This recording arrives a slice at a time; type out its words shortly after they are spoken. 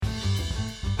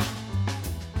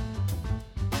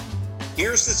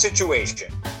here's the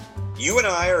situation. You and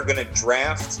I are going to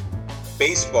draft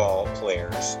baseball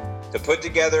players to put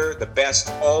together the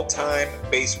best all-time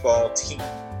baseball team.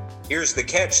 Here's the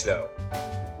catch, though.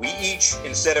 We each,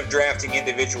 instead of drafting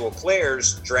individual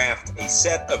players, draft a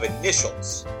set of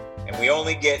initials. And we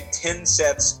only get 10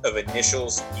 sets of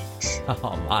initials each.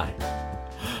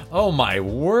 Oh my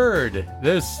word.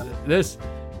 This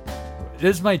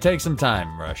might take some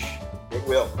time, Rush. It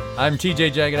will. I'm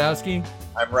TJ Jagodowski.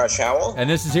 I'm Rush Howell. And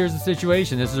this is Here's the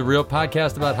Situation. This is a real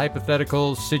podcast about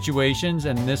hypothetical situations.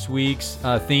 And this week's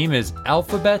theme is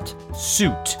Alphabet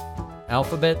Suit.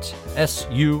 Alphabet,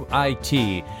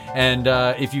 S-U-I-T. And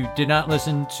if you did not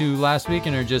listen to last week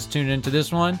and are just tuned into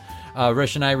this one,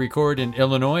 Rush and I record in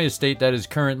Illinois, a state that is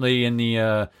currently in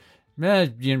the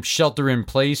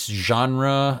shelter-in-place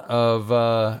genre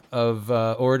of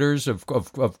orders of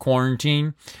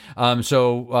quarantine.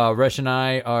 So Rush and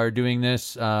I are doing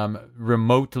this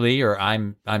remotely, or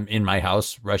I'm in my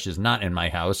house. Rush is not in my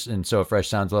house, and so if Rush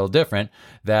sounds a little different,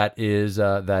 that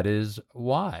is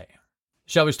why.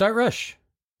 Shall we start, Rush?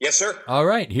 Yes, sir. All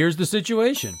right. Here's the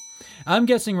situation. I'm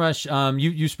guessing, Rush,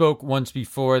 you spoke once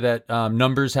before that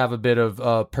numbers have a bit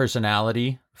of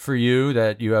personality for you,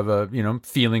 that you have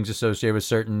feelings associated with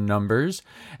certain numbers,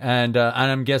 and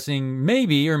I'm guessing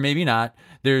maybe or maybe not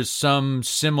there's some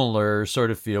similar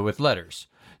sort of feel with letters.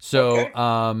 So okay.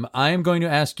 I am going to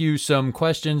ask you some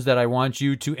questions that I want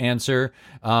you to answer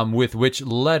with which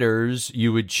letters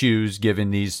you would choose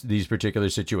given these particular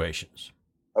situations.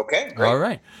 Okay, great. All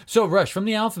right. So, Rush, from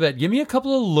the alphabet, give me a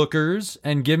couple of lookers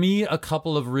and give me a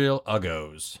couple of real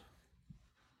uggos.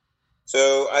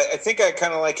 So, I think I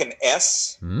kind of like an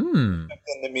S. Something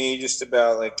to me just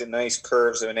about like the nice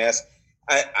curves of an S.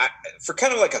 I for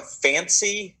kind of like a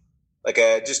fancy, like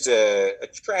just a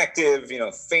attractive,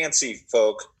 fancy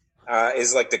folk,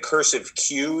 is like the cursive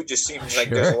Q. Just seems like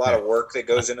there's a lot of work that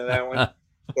goes into that one.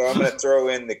 So I'm going to throw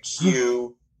in the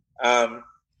Q.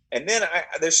 And then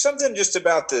there's something just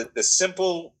about the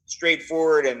simple,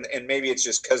 straightforward, and maybe it's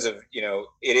just because of,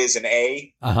 it is an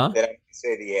A that I'm going to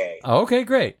say the A. Okay,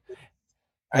 great.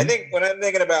 I think when I'm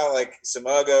thinking about like some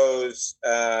uggos,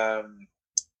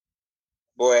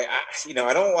 boy,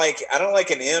 I don't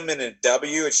like an M and a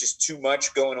W. It's just too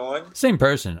much going on. Same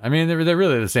person. I mean, they're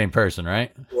really the same person,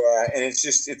 right? Yeah, and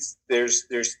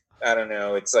there's I don't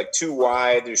know. It's like too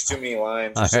wide. There's too many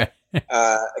lines. Right.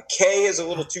 A K is a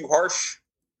little too harsh.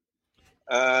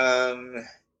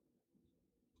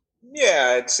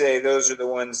 Yeah, I'd say those are the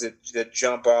ones that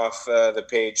jump off the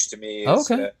page to me.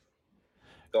 Okay.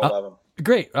 Don't love them.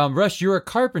 Great. Rush, you're a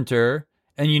carpenter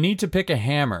and you need to pick a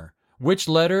hammer. Which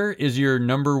letter is your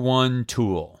number one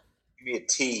tool? Give me a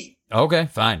T. Okay,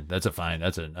 fine. That's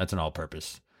an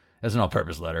all-purpose. That's an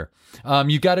all-purpose letter.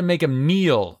 You got to make a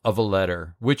meal of a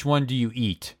letter. Which one do you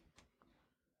eat?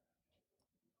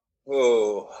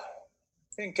 Oh,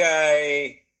 I think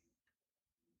I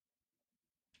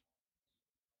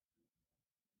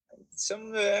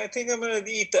think I'm going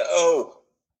to eat the O.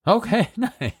 Okay,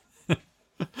 nice.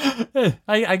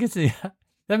 I can see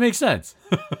that makes sense.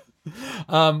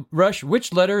 Rush,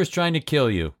 which letter is trying to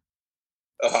kill you?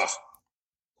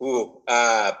 Boy,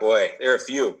 there are a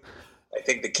few. I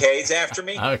think the K's after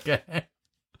me. Okay.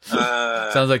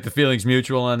 Sounds like the feeling's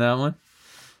mutual on that one.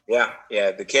 Yeah.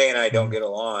 The K and I don't get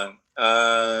along.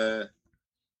 I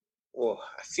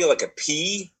feel like a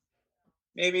P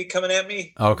maybe coming at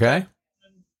me. Okay.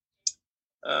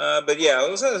 But yeah,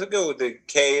 let's go with the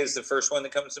K is the first one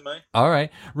that comes to mind. All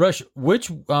right. Rush, which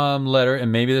letter,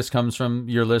 and maybe this comes from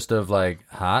your list of like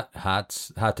hot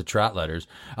to trot letters,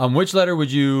 which letter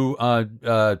would you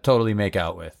totally make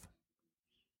out with?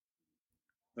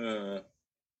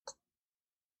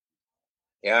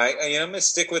 Yeah, I'm going to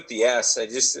stick with the S. I'm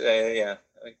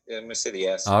going to say the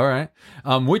S. All right.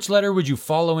 Which letter would you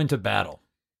follow into battle?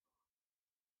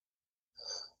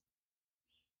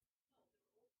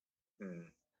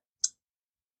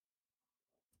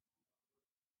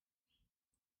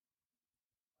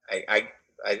 I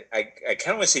kind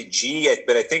of want to say G,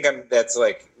 but I think that's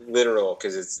like literal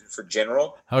because it's for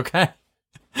general. Okay.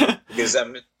 Because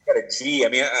I'm got a G. I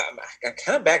mean, I'm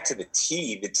kind of back to the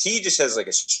T. The T just has like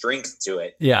a strength to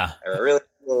it. Yeah. I really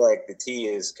feel like the T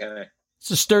is kind of.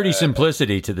 It's a sturdy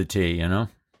simplicity to the T, you know?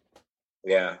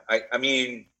 Yeah. I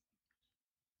mean,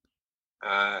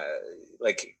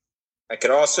 like I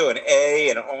could also an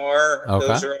A, an R. Okay.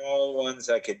 Those are all ones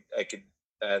I could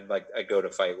I'd go to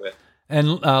fight with.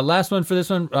 And last one for this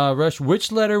one, Rush,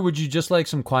 which letter would you just like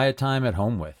some quiet time at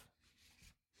home with?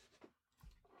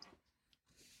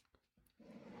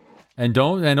 And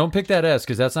don't pick that S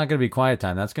because that's not going to be quiet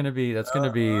time. That's going to be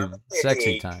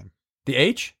sexy time. The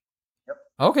H? Yep.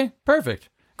 Okay, perfect.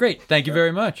 Great. Thank you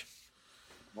very much.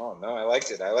 Oh, no, I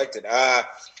liked it.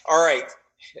 All right.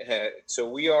 So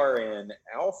we are in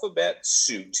alphabet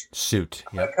suit. Suit.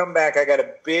 I'm going to come back. I got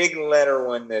a big letter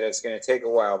one that is going to take a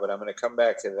while, but I'm going to come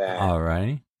back to that. All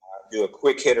right. Do a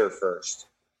quick hitter first.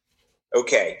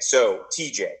 Okay, so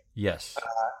TJ. Yes.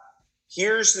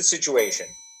 Here's the situation.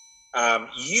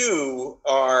 You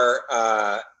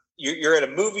are you're at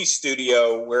a movie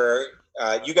studio where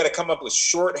you got to come up with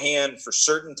shorthand for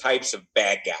certain types of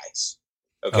bad guys.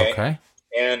 Okay.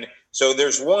 And so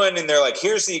there's one, and they're like,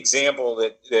 here's the example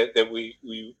that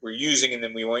we were using, and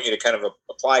then we want you to kind of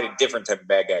apply to different type of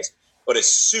bad guys. But a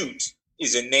suit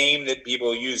is a name that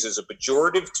people use as a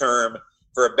pejorative term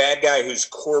for a bad guy who's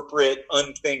corporate,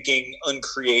 unthinking,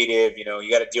 uncreative. You know,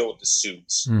 you got to deal with the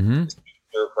suits. Mm-hmm.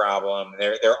 Their problem.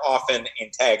 They're often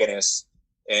antagonists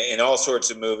in all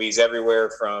sorts of movies,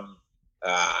 everywhere from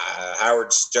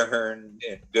Howard Stern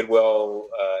and Good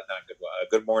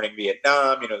Morning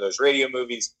Vietnam, you know, those radio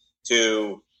movies,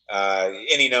 to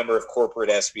any number of corporate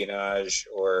espionage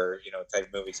or, you know, type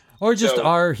movies. Or just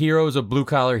our hero's a blue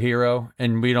collar hero,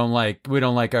 and we don't like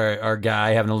our guy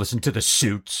having to listen to the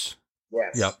suits.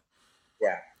 Yes. Yep.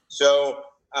 Yeah. So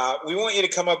we want you to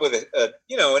come up with a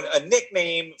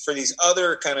nickname for these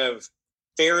other kind of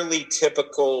fairly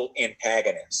typical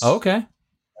antagonists. Okay.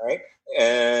 All right.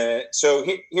 So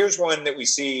here's one that we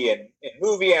see in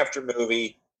movie after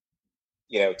movie,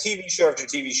 you know, TV show after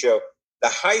TV show. The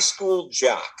high school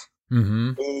jock,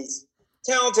 mm-hmm. who's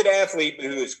a talented athlete, but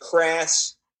who is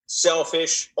crass,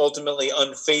 selfish, ultimately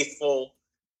unfaithful,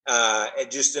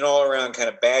 and just an all-around kind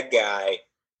of bad guy.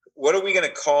 What are we going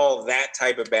to call that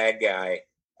type of bad guy?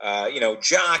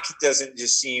 Jock doesn't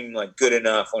just seem like good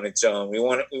enough on its own. We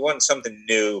want something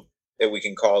new that we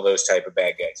can call those type of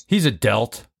bad guys. He's a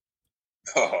delt.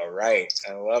 Oh, right.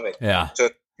 I love it. Yeah. So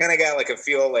it kind of got like a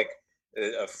feel like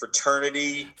a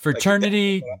fraternity.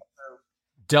 Fraternity, like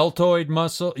deltoid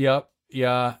muscle. Yep.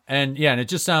 Yeah. And it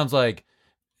just sounds like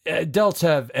delts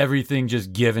have everything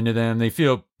just given to them. They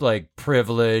feel like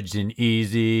privileged and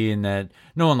easy, and that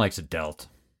no one likes a delt.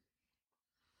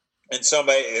 And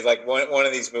somebody, like one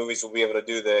of these movies, will be able to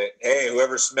do the, hey,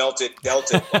 whoever smelt it,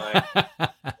 dealt it line.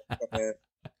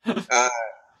 All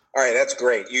right, that's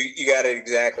great. You got it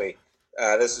exactly.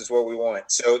 This is what we want.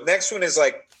 So next one is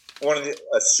like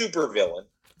a super villain.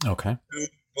 Okay.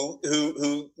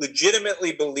 Who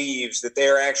legitimately believes that they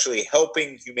are actually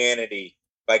helping humanity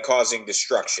by causing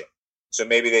destruction. So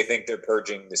maybe they think they're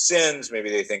purging the sins. Maybe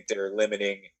they think they're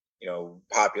limiting,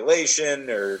 population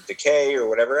or decay or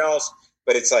whatever else.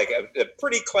 But it's like a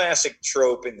pretty classic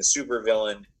trope in the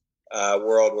supervillain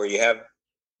world, where you have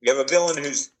a villain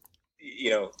who's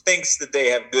thinks that they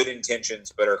have good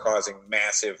intentions but are causing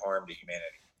massive harm to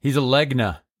humanity. He's a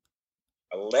Legna.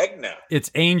 A Legna. It's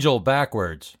angel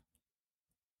backwards.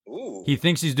 Ooh. He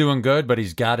thinks he's doing good, but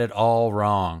he's got it all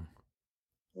wrong.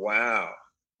 Wow,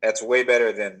 that's way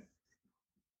better than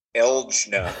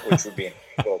Elgna, which would be an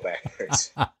angel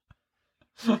backwards.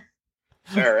 All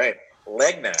right.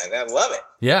 Legna, I love it.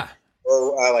 Yeah.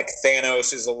 Or like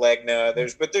Thanos is a Legna.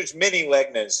 There's many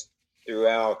Legnas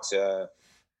throughout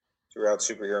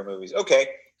superhero movies. Okay.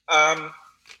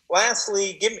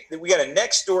 Lastly, we got a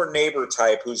next door neighbor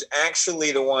type who's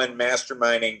actually the one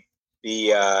masterminding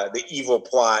the evil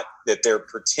plot that they're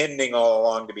pretending all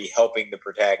along to be helping the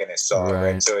protagonist solve.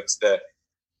 Right. So it's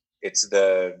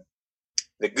the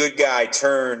good guy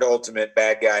turned ultimate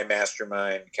bad guy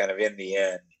mastermind kind of in the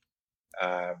end.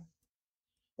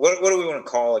 What do we want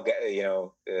to call a guy,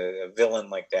 a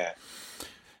villain like that?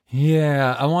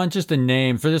 Yeah, I want just a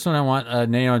name. For this one, I want a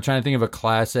name. I'm trying to think of a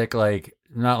classic, like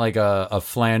not like a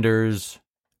Flanders,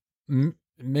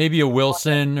 maybe a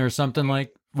Wilson or something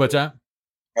like. What's that?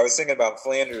 I was thinking about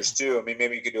Flanders too. I mean,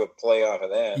 maybe you could do a play off of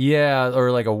that. Yeah,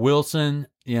 or like a Wilson.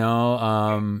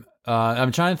 I'm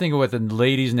trying to think of what the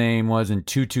lady's name was in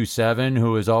 227,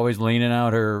 who was always leaning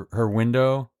out her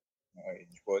window.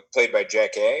 Played by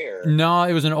Jack A. Or no,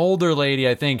 it was an older lady,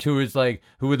 I think, who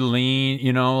would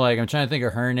lean. Like I'm trying to think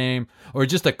of her name, or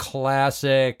just a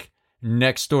classic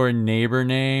next door neighbor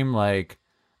name, like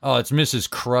it's Mrs.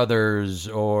 Crothers,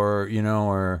 or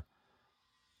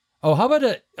how about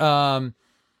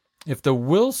if the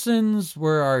Wilsons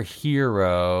were our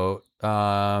hero,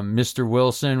 Mr.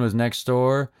 Wilson was next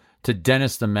door to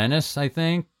Dennis the Menace, I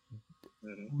think.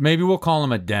 Mm-hmm. Maybe we'll call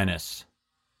him a Dennis.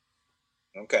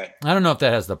 Okay. I don't know if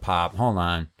that has the pop. Hold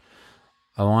on.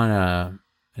 I want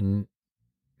to...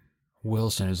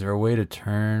 Wilson. Is there a way to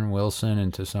turn Wilson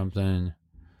into something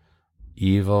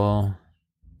evil?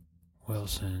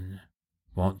 Wilson.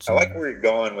 Won't. I like where you're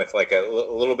going with like a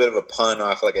little bit of a pun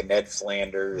off like a Ned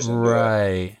Flanders.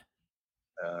 Right.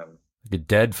 The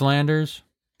dead Flanders?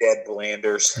 Dead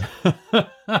Blanders.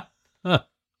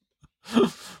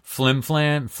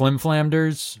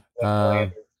 Flimflamders?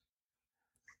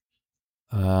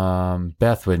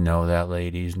 Beth would know that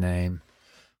lady's name.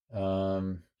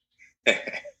 Right.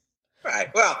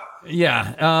 Well.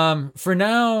 Yeah. For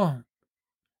now,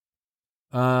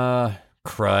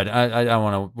 crud. I don't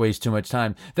want to waste too much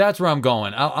time. That's where I'm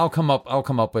going. I'll come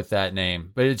up with that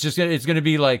name, but it's gonna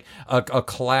be like a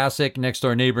classic next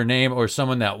door neighbor name, or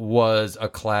someone that was a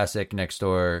classic next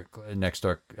door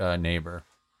neighbor.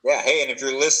 Yeah. Hey, and if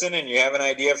you're listening and you have an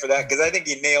idea for that, because I think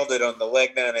you nailed it on the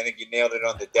leg man, I think you nailed it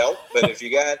on the delt. But if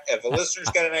a listener's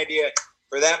got an idea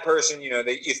for that person,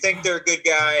 that you think they're a good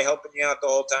guy helping you out the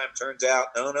whole time, turns out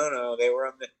no, they were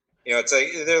on the. It's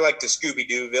like they're like the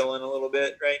Scooby-Doo villain a little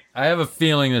bit, right? I have a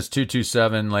feeling this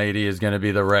 227 lady is going to be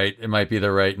it might be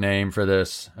the right name for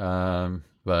this.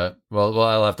 But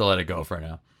I'll have to let it go for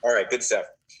now. All right, good stuff.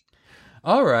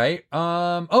 All right.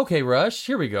 Okay, Rush,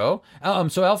 here we go.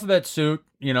 So Alphabet Soup,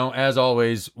 as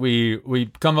always, we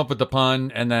come up with the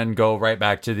pun and then go right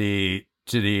back to the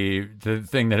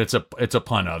thing that it's a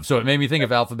pun of. So it made me think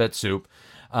of Alphabet Soup.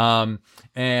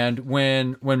 And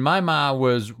when my ma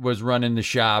was running the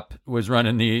shop, was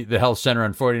running the health center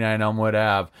on 49 Elmwood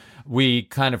Ave, we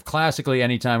kind of classically,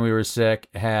 anytime we were sick,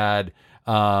 had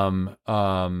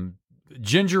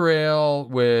ginger ale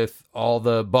with all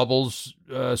the bubbles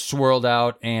swirled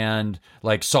out and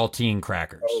like saltine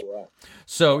crackers. Oh, wow.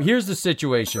 So here's the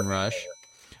situation, Rush.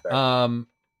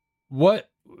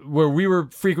 Where we were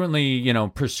frequently,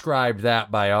 prescribed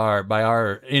that by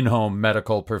our in-home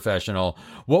medical professional.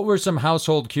 What were some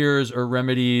household cures or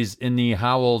remedies in the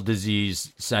Howell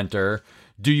Disease Center?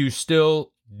 Do you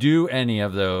still do any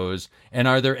of those? And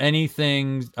are there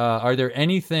anything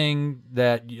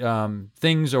that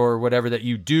things or whatever that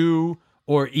you do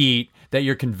or eat that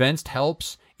you're convinced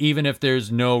helps, even if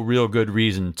there's no real good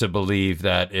reason to believe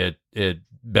that it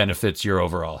benefits your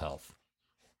overall health?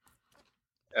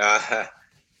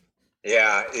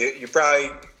 Yeah, you've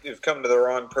come to the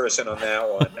wrong person on that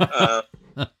one.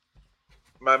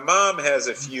 My mom has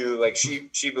a few, like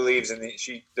she believes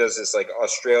she does this like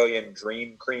Australian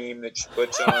dream cream that she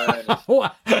puts on.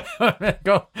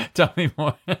 Go tell me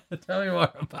more. Tell me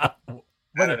more about it.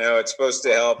 I don't know. It's supposed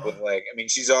to help with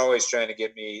she's always trying to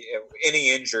get me any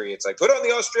injury. It's like, put on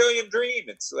the Australian dream.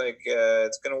 It's like,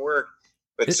 it's going to work.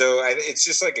 But it's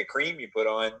just like a cream you put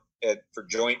on for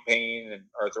joint pain and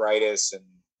arthritis and.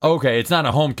 Okay, it's not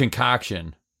a home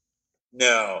concoction.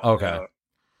 No. Okay.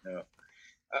 No.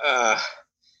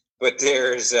 But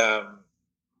there's,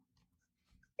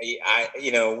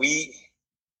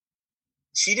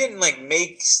 she didn't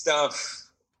make stuff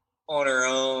on her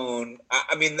own.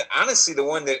 I mean, honestly, the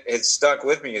one that has stuck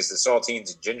with me is the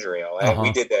saltines and ginger ale.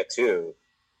 We did that too.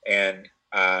 And,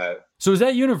 so is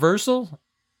that universal?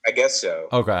 I guess so.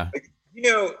 Okay.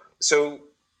 So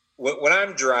when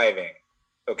I'm driving,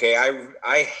 okay,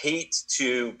 I hate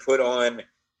to put on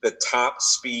the top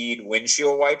speed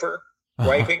windshield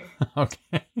wiping.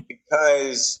 Okay.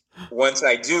 Because once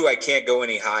I do, I can't go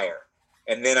any higher.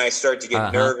 And then I start to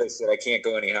get nervous that I can't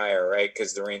go any higher, right?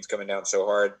 Because the rain's coming down so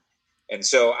hard. And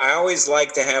so I always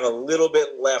like to have a little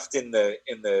bit left in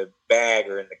the bag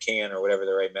or in the can or whatever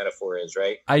the right metaphor is,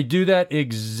 right? I do that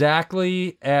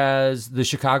exactly as the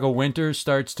Chicago winter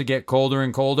starts to get colder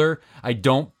and colder. I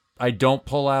don't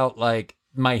pull out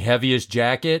my heaviest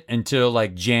jacket until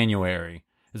January.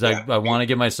 Because I want to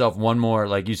give myself one more,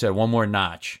 like you said, one more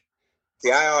notch.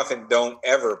 See, I often don't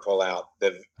ever pull out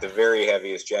the very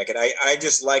heaviest jacket. I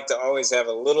just like to always have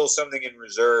a little something in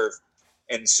reserve.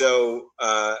 And so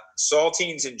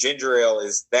saltines and ginger ale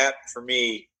is that for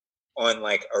me on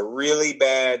a really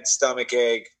bad stomach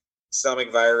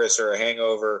virus or a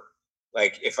hangover.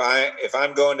 If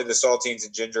I'm going to the saltines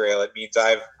and ginger ale, it means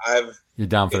You're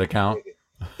down for the count.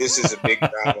 This is a big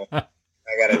problem. I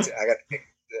gotta take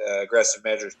aggressive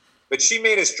measures. But she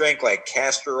made us drink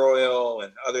castor oil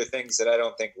and other things that I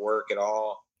don't think work at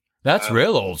all. That's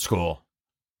real old school.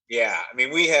 Yeah, I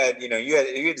mean, we had you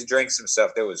had to drink some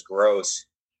stuff that was gross,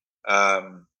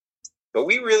 but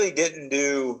we really didn't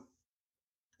do.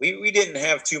 We didn't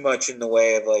have too much in the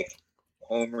way of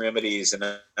home remedies, and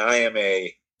I am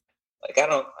I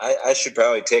should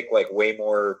probably take way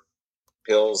more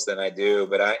pills than I do,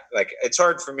 but it's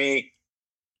hard for me.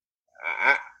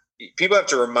 People have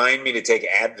to remind me to take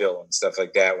Advil and stuff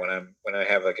like that when I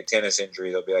have a tennis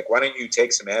injury. They'll be like, "Why don't you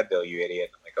take some Advil, you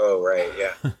idiot?" I'm like, "Oh, right,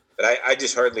 yeah." But I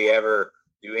just hardly ever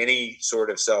do any sort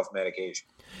of self-medication.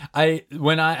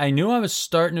 When I knew I was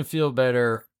starting to feel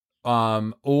better,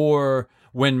 or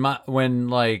when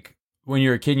when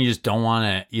you're a kid and you don't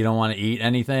want to eat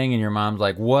anything, and your mom's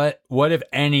like, what if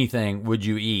anything would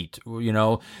you eat? You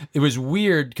know, it was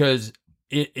weird because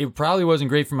it probably wasn't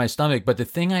great for my stomach, but the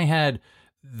thing I had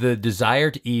the desire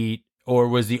to eat, or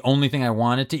was the only thing I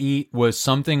wanted to eat, was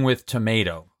something with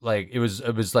tomato. Like it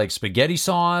was like spaghetti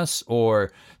sauce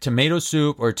or tomato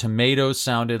soup, or tomatoes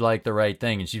sounded like the right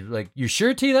thing. And she's like, "You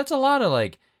sure, T? That's a lot of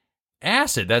like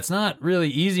acid. That's not really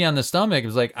easy on the stomach." It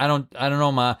was like, I don't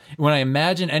know, Ma. When I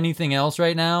imagine anything else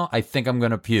right now, I think I'm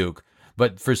gonna puke.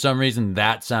 But for some reason,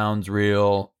 that sounds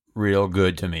real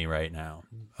good to me right now.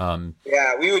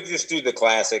 Yeah, we would just do the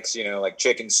classics, you know, like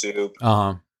chicken soup.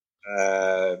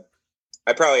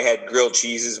 I probably had grilled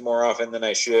cheeses more often than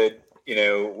I should, you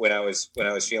know, when I was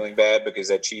feeling bad, because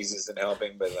that cheese isn't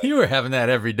helping. But like, you were having that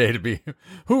every day to be.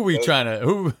 Who are we trying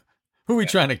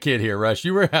to kid here, Rush?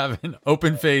 You were having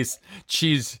open face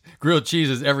grilled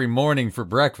cheeses every morning for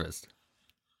breakfast.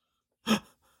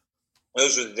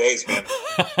 Those were the days, man.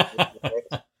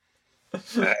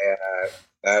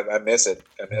 I miss it.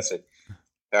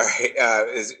 All right.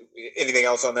 Is anything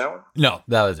else on that one? No,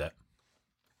 that was it.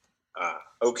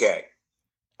 Okay.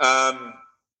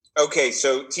 Okay.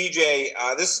 So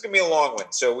TJ, this is gonna be a long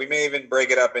one, so we may even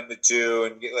break it up into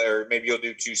two, or maybe you'll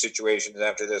do two situations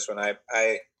after this one.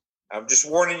 I'm just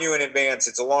warning you in advance.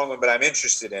 It's a long one, but I'm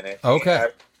interested in it. Okay. I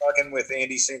was talking with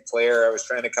Andy Sinclair. I was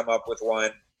trying to come up with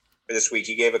one for this week.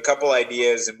 He gave a couple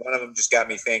ideas, and one of them just got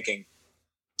me thinking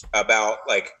about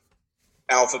like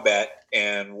alphabet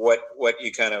and what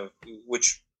you kind of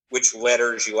which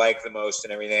letters you like the most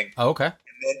and everything. Okay.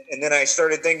 And then I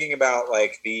started thinking about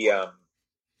like the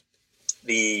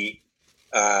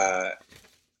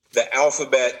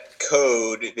alphabet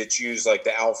code that's used, like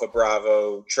the Alpha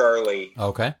Bravo Charlie.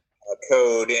 Okay.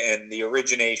 Code, and the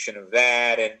origination of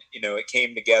that, and you know, it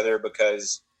came together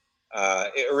because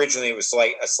originally it was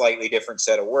a slightly different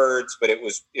set of words, but it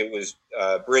was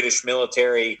British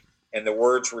military, and the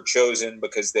words were chosen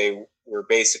because they were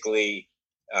basically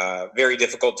very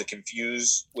difficult to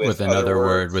confuse with another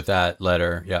word with that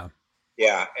letter.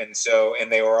 Yeah, and so,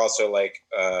 and they were also like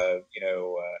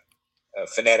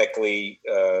phonetically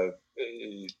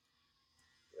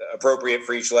appropriate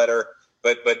for each letter,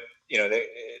 but you know,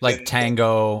 like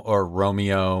Tango or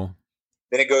Romeo.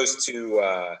 Then it goes to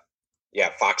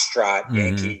Foxtrot,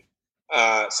 Yankee.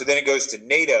 So then it goes to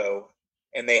NATO,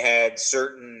 and they had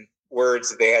certain words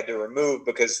that they had to remove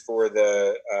because for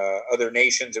the other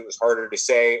nations it was harder to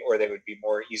say, or they would be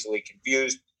more easily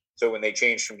confused. So when they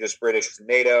changed from just British to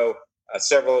NATO,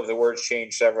 several of the words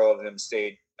changed, several of them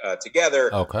stayed together.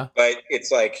 Okay. But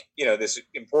it's like, you know, this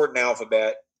important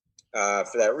alphabet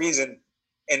for that reason.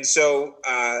 And so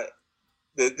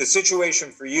the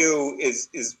situation for you is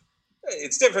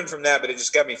it's different from that, but it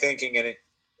just got me thinking, and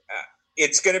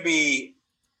it's going to be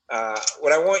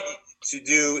what I want you to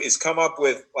do is come up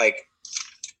with like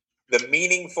the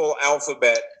meaningful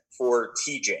alphabet for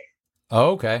TJ.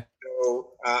 Oh, okay. So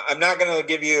I'm not going to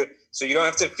give you, so you don't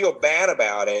have to feel bad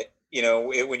about it. You know,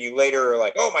 when you later are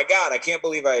like, oh my God, I can't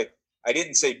believe I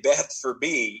didn't say Beth for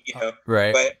B, you know.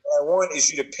 Right. But what I want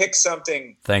is you to pick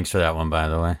something. Thanks for that one, by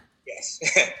the way. Yes.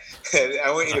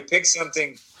 I want you to pick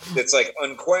something that's like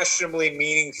unquestionably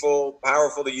meaningful,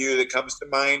 powerful to you, that comes to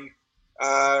mind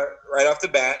right off the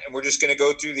bat. And we're just going to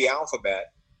go through the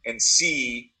alphabet and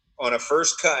see on a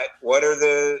first cut what are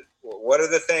the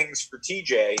things for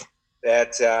TJ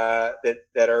that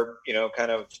are, you know,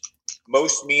 kind of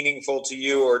most meaningful to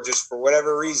you, or just for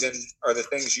whatever reason are the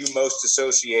things you most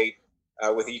associate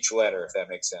with each letter, if that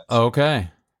makes sense. Okay.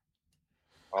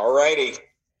 All righty.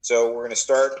 So we're going to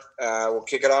start. We'll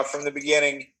kick it off from the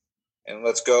beginning, and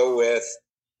let's go with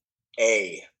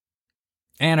A.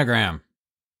 Anagram.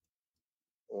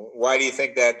 Why do you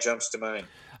think that jumps to mind?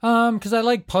 Because I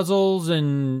like puzzles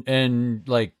and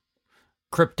like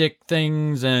cryptic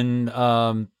things, and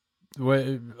I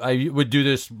would do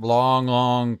this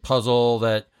long puzzle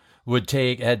that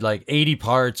had like 80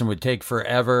 parts and would take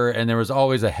forever, and there was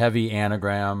always a heavy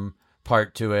anagram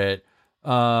part to it.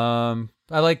 I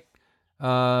like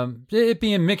it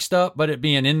being mixed up, but it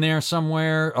being in there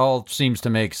somewhere all seems to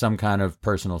make some kind of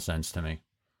personal sense to me.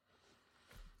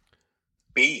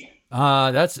 B.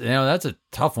 That's a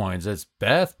tough one. It's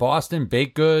Beth, Boston,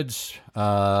 baked goods.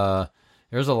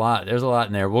 There's a lot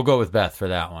in there. We'll go with Beth for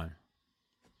that one.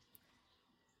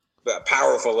 A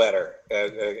powerful letter,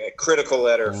 a critical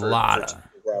letter for the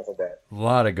alphabet. A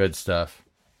lot of good stuff.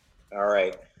 All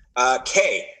right.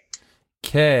 K.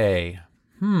 K.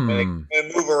 And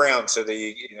move around so that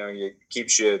you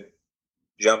keeps you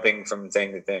jumping from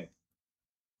thing to thing.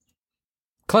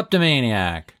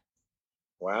 Kleptomaniac.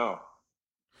 Wow.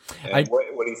 And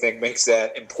what do you think makes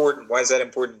that important? Why is that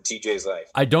important in TJ's life?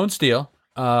 I don't steal.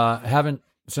 Haven't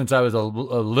since I was a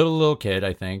little kid,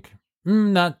 I think.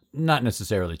 Not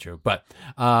necessarily true, but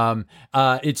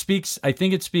it speaks. I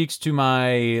think it speaks to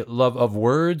my love of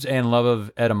words and love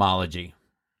of etymology.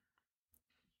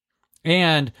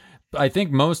 And I think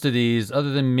most of these,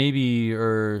 other than maybe,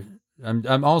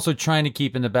 I'm also trying to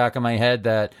keep in the back of my head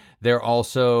that they're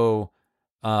also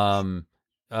NATO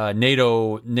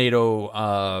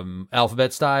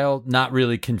alphabet style, not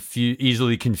really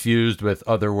easily confused with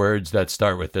other words that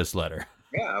start with this letter.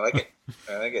 Yeah, I like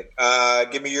it.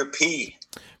 Give me your P.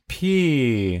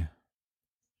 P.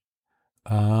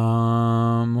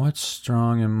 What's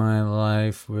strong in my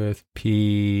life with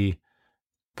P?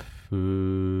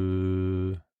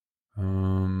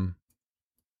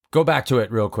 Go back to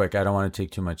it real quick. I don't want to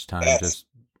take too much time. S.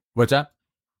 What's that?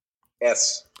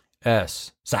 S.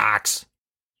 Socks.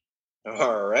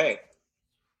 All right.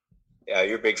 Yeah,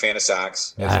 you're a big fan of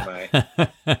socks, as am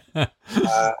I.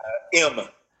 M.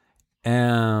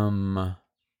 M.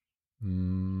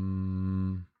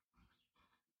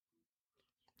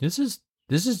 This is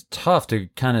tough to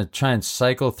kind of try and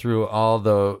cycle through all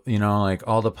the, like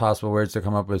all the possible words to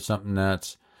come up with something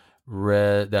that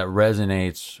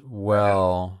resonates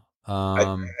well.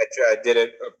 I did a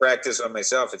practice on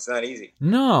myself. It's not easy.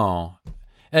 No.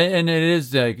 And it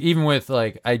is like, even with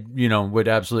like, I, would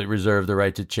absolutely reserve the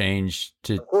right to change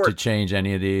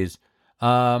any of these.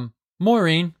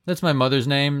 Maureen, that's my mother's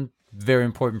name. Very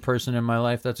important person in my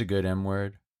life. That's a good M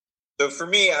word. So for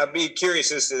me, I'd be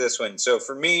curious as to this one. So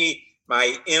for me,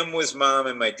 my M was mom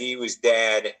and my D was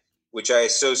dad, which I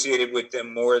associated with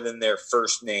them more than their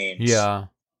first names. Yeah.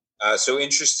 So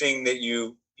interesting that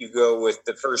you go with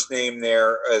the first name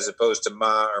there as opposed to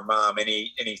ma or mom.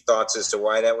 Any thoughts as to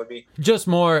why that would be? Just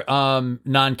more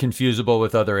non-confusable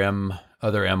with other M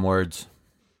words.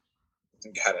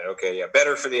 Got it. Okay. Yeah.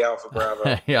 Better for the Alpha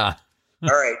Bravo. Yeah. All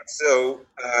right. So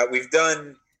we're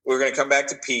going to come back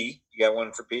to P. You got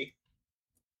one for P?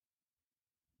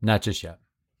 Not just yet.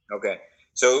 Okay.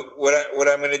 So what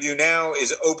I'm going to do now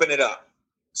is open it up.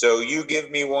 So you give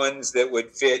me ones that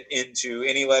would fit into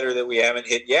any letter that we haven't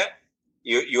hit yet.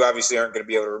 You obviously aren't going to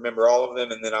be able to remember all of them,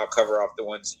 and then I'll cover off the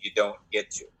ones that you don't get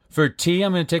to. For T,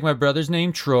 I'm going to take my brother's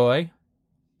name, Troy.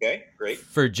 Okay, great.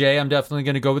 For J, I'm definitely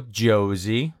going to go with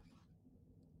Josie.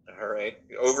 All right.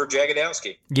 Over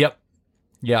Jagodowski. Yep.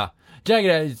 Yeah.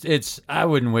 Jagged, it's I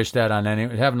wouldn't wish that on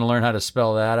anyone. Having to learn how to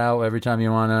spell that out every time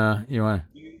you want to.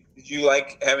 Did you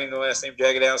like having the last name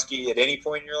Jagodowski at any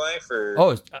point in your life? Or?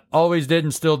 Oh, always did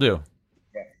and still do.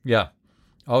 Yeah.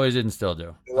 Always did and still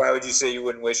do. Why would you say you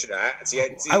wouldn't wish it?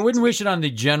 I wouldn't wish it on the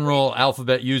general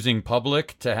alphabet using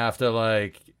public to have to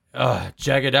like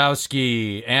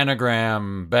Jagodowski,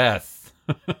 anagram, Beth.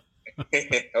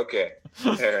 Okay.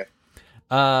 All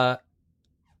right.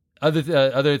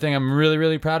 Other thing I'm really,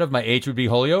 really proud of, my H would be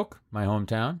Holyoke, my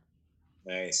hometown.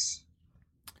 Nice.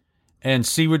 And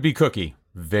C would be Cookie.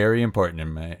 Very important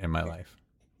in my life.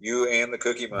 You and the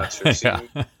Cookie Monster. Yeah.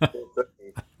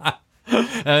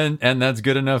 and that's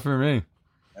good enough for me.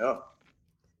 Oh.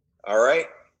 All right.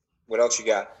 What else you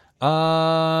got?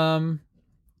 R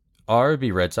would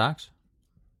be Red Sox.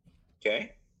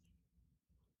 Okay.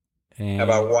 And how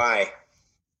about Y?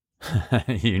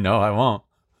 I won't.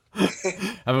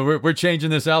 I mean, we're changing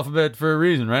this alphabet for a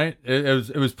reason, right?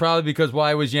 It was probably because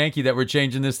Y was Yankee that we're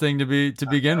changing this thing to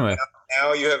begin with.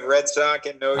 Now you have Red Sox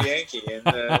and no Yankee, and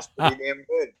it's pretty damn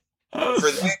good.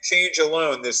 For that change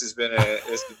alone, this has been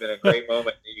a great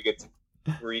moment that you get to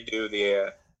redo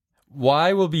the.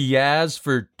 Y will be Yaz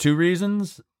for two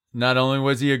reasons. Not only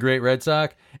was he a great Red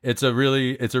Sox, it's a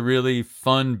really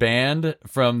fun band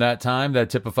from that time that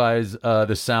typifies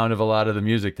the sound of a lot of the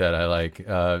music that I like.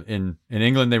 In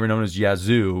England, they were known as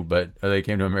Yazoo, but they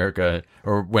came to America,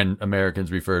 or when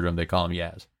Americans refer to them, they call them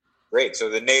Yaz. Great. So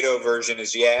the NATO version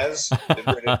is Yaz. The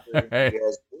British version is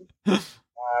Yazoo.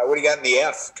 What do you got in the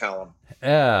F column?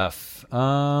 F.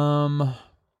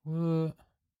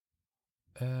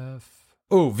 F.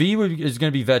 Oh, V is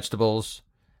going to be vegetables.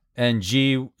 And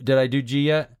G, did I do G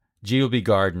yet? G will be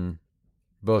garden.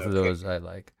 Both of those I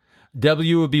like.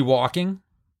 W would be walking.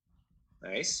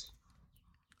 Nice.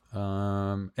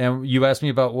 And you asked me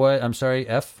about what? I'm sorry,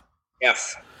 F?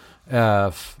 F.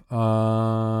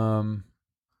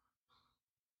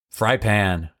 Fry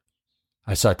pan.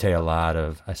 I saute a lot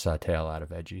of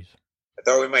veggies. I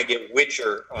thought we might get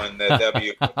Witcher on the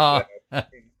W.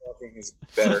 Walking is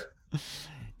better.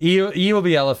 E will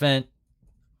be elephant.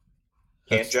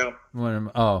 Can't jump.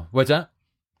 What's that?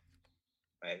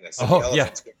 Yeah.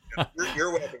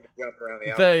 You're welcome to jump around the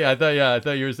alphabet. I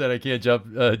thought you were saying I can't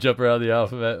jump around the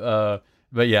alphabet.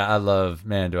 But yeah, I love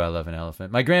an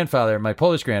elephant. My grandfather, my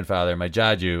Polish grandfather, my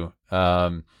Jaju,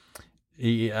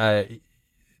 he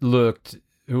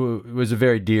who was a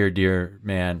very dear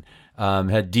man,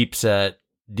 had deep set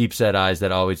eyes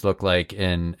that always look like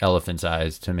an elephant's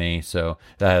eyes to me. So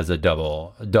that has a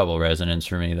double resonance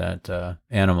for me, that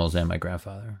animals and my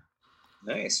grandfather.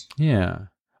 Nice. Yeah.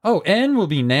 Oh, N will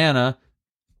be Nana.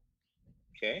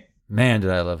 Okay. Man, did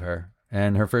I love her.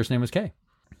 And her first name was Kay.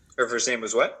 Her first name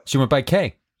was what? She went by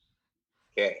Kay.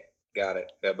 Okay, got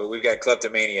it. Yeah, but we've got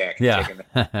Kleptomaniac. Yeah,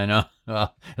 I know.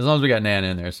 Well, as long as we got Nana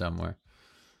in there somewhere.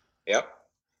 Yep.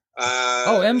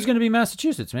 M's going to be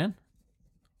Massachusetts, man.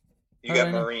 You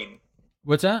got Maureen.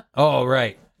 What's that? Oh,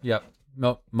 right. Yep.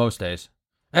 Most days.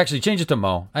 Actually, change it to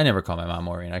Mo. I never call my mom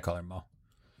Maureen. I call her Mo.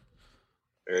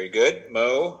 Very good.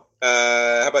 Mo.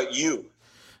 How about you?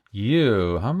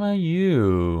 You. How about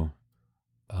you?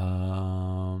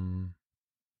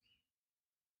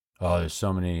 Oh, there's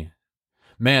so many.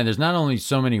 Man, there's not only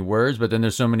so many words, but then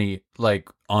there's so many, like,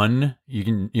 you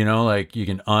can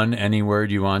any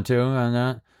word you want to on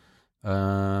that.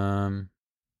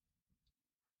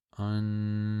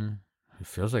 It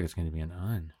feels like it's going to be an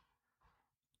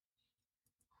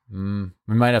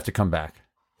we might have to come back.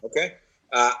 Okay.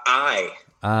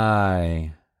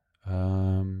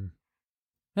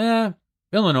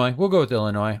 Illinois. We'll go with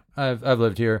Illinois. I've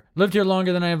lived here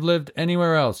longer than I have lived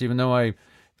anywhere else, even though I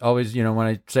always, when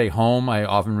I say home, I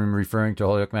often am referring to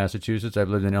Holyoke, Massachusetts. I've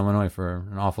lived in Illinois for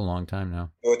an awful long time now.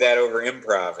 Go with that over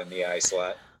Improv in the I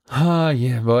slot.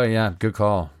 Yeah, boy, yeah, good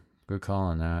call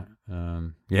on that.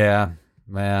 Yeah.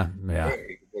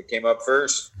 It came up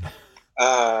first.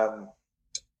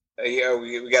 We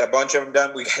got a bunch of them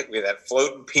done. We got that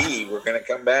floating P. We're going to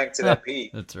come back to that P.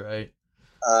 That's right.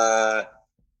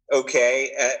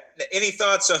 Okay. Any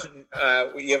thoughts on?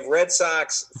 You have Red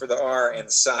Sox for the R and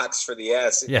Sox for the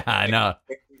S. Yeah, I know.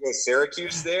 You go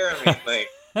Syracuse there. I mean,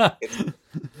 it's a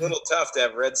little tough to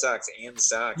have Red Sox and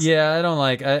Sox. Yeah, I don't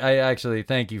like. I actually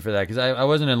thank you for that, because I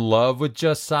wasn't in love with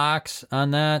just Sox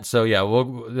on that. So yeah,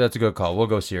 that's a good call. We'll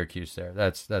go Syracuse there.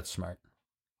 That's smart.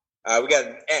 We got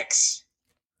an X.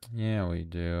 Yeah, we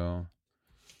do.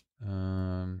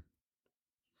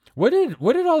 What did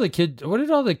all the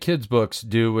kids books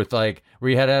do with, like,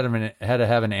 where you had to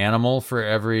have an animal for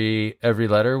every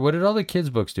letter? What did all the kids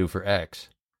books do for X?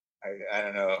 I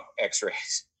don't know.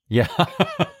 X-rays. Yeah.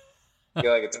 I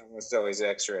feel like it's almost always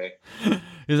X-ray.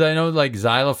 Because I know, like,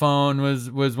 xylophone was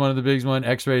one of the biggest one.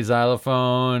 X-ray,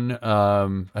 xylophone.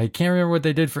 I can't remember what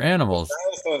they did for animals.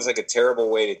 Xylophone is like a terrible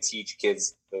way to teach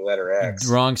kids the letter X.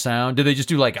 Wrong sound. Did they just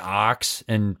do, like, ox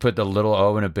and put the little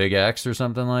O in a big X or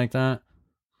something like that?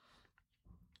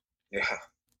 Yeah.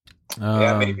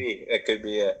 Yeah, maybe. That could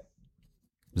be it.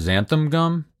 Xanthan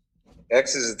gum?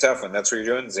 X is a tough one. That's what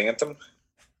you're doing? Xanthan?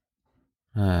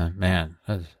 Man,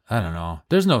 I don't know.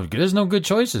 There's no good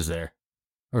choices there.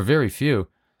 Or very few.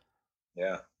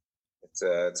 Yeah. It's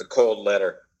a cold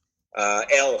letter.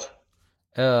 L.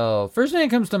 L. First name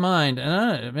comes to mind,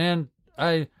 and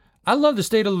I love the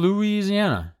state of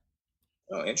Louisiana.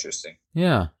 Oh, interesting.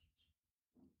 Yeah.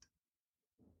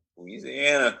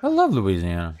 Louisiana. I love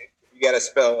Louisiana. You got to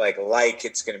spell like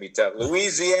it's going to be tough.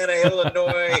 Louisiana,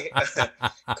 Illinois,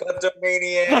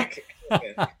 kleptomaniac.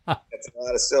 That's a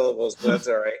lot of syllables, but that's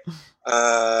all right.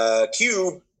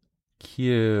 Q.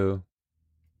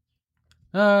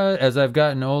 As I've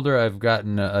gotten older, I've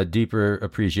gotten a deeper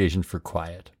appreciation for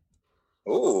quiet.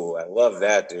 Ooh, I love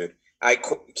that, dude.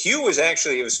 Q was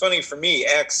actually, it was funny for me.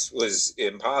 X was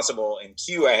impossible, and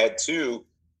Q I had two.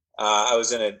 I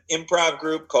was in an improv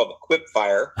group called the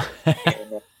Quipfire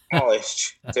in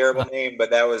college. Terrible name, but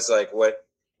that was like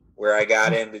where I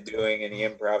got into doing any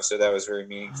improv, so that was very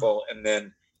meaningful. And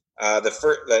then I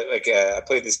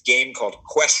played this game called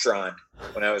Questron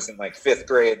when I was in like fifth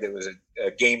grade. That was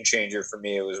a game changer for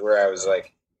me. It was where I was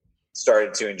like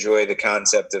started to enjoy the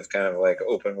concept of kind of like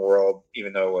open world,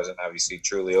 even though it wasn't obviously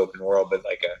truly open world, but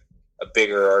like a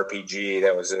bigger RPG.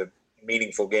 That was a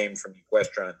meaningful game for me.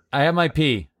 Questron. I have my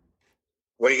P.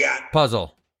 What do you got?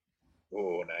 Puzzle.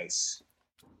 Oh, nice.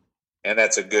 And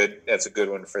that's a good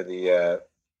one for the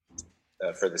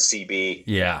CB.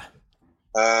 Yeah.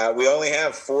 We only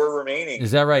have 4 remaining. Is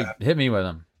that right? Hit me with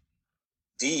them.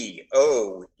 D,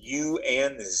 O, U,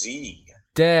 and Z.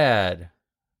 Dad.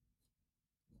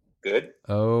 Good.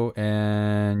 O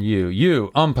and U. U,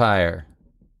 umpire.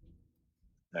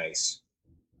 Nice.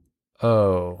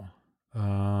 O.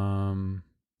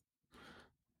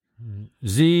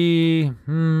 Z.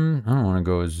 I don't want to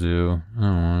go with zoo. I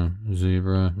don't want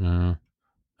zebra. No.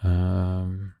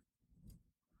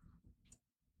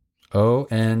 O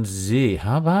and Z.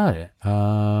 How about it?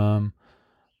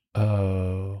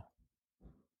 Oh.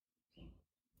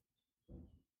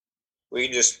 We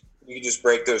can just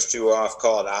break those two off,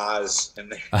 call it Oz,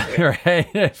 and Right.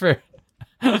 skip the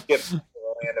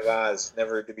land of Oz,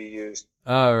 never to be used.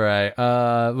 All right.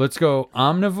 Let's go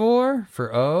omnivore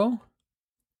for O.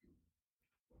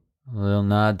 A little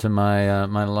nod to my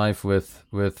my life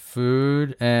with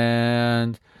food,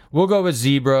 and we'll go with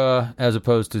zebra as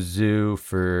opposed to zoo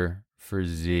for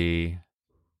Z.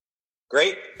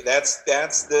 Great. That's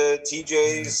the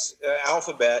TJ's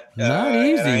alphabet. Not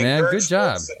easy, man. Good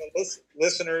job.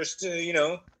 Listeners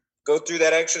to go through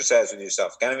that exercise with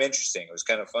yourself. Kind of interesting. It was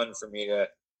kind of fun for me to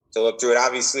look through it.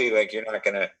 Obviously, like you're not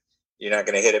gonna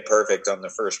hit it perfect on the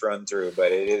first run through,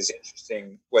 but it is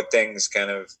interesting what things kind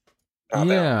of pop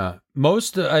out.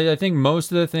 I think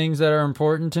most of the things that are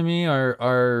important to me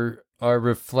are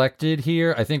reflected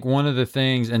here. I think one of the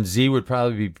things, and Z would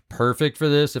probably be perfect for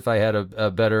this if I had a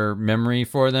better memory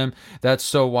for them. That's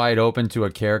so wide open to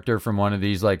a character from one of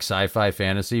these like sci-fi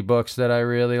fantasy books that I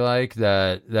really like.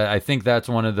 That I think that's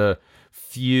one of the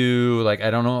few. Like I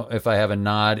don't know if I have a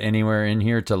nod anywhere in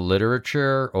here to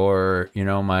literature or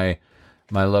my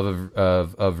love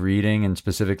of reading and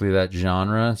specifically that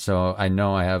genre. So I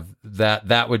know I have that.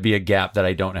 That would be a gap that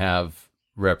I don't have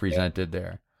represented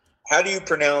there. How do you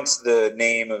pronounce the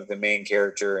name of the main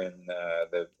character in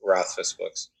the Rothfuss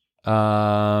books?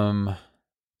 I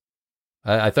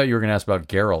thought you were going to ask about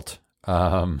Geralt.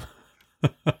 How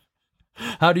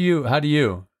do you? I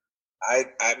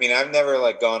mean, I've never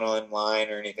like gone online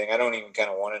or anything. I don't even kind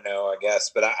of want to know, I guess.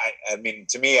 But I mean,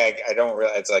 to me, I don't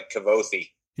really. It's like Kavothi,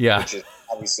 which is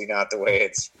obviously not the way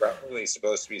it's probably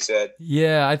supposed to be said.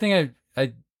 Yeah, I think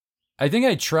I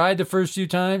tried the first few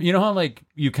times. You know how like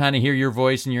you kind of hear your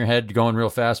voice in your head going real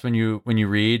fast when you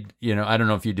read. I don't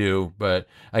know if you do, but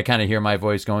I kind of hear my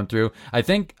voice going through. I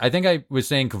think I was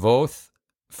saying Kvoth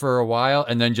for a while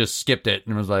and then just skipped it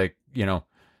and was like,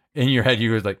 in your head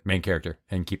you was like main character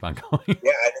and keep on going.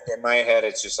 Yeah, I think in my head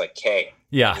it's just like K.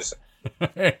 Yeah, just,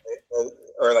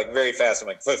 or like very fast. I'm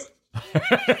like Foof.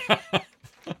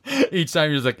 Each time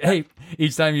you're just like, hey.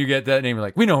 Each time you get that name, you're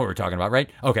like, we know what we're talking about, right?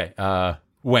 Okay.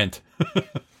 Went. Yeah.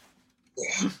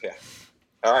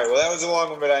 All right. Well, that was a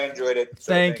long one, but I enjoyed it.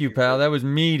 So thank you, pal. That was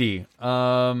meaty.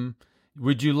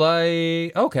 Would you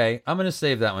like? Okay, I'm gonna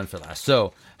save that one for last.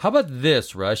 So, how about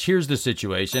this, Rush? Here's the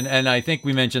situation, and I think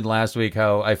we mentioned last week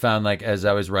how I found like as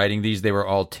I was writing these, they were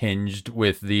all tinged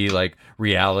with the like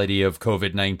reality of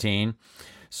COVID-19.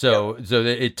 So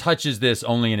it touches this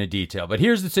only in a detail. But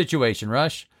here's the situation,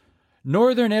 Rush.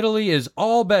 Northern Italy is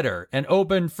all better and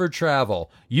open for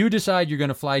travel. You decide you're going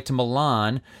to fly to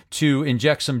Milan to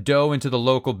inject some dough into the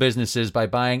local businesses by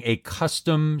buying a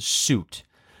custom suit.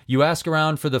 You ask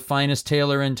around for the finest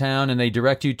tailor in town, and they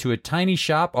direct you to a tiny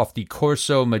shop off the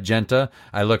Corso Magenta.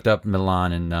 I looked up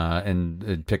Milan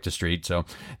and picked a street, so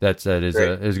that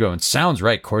is going. Sounds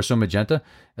right, Corso Magenta.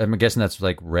 I'm guessing that's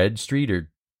like Red Street, or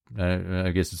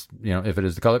I guess it's if it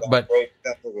is the color. But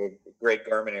that's a great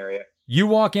garment area. You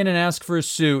walk in and ask for a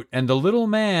suit, and the little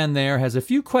man there has a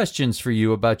few questions for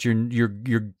you about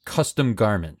your custom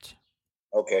garment.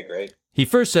 Okay, great. He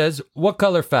first says, "What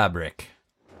color fabric?"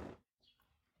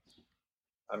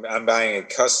 I'm buying a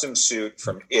custom suit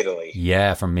from Italy.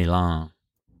 Yeah, from Milan.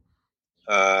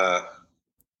 I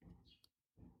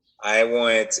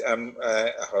want.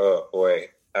 Oh boy,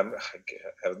 I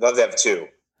would love to have two,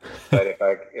 but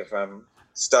if I'm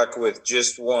stuck with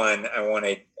just one, I want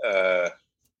a.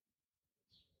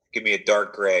 Give me a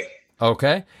dark gray.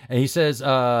 Okay. And he says,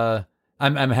 I'm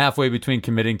halfway between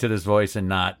committing to this voice and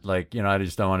not. Like, I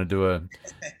just don't want to do a...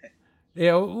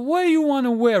 what do you want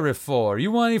to wear it for? You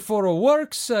want it for a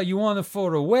works? You want it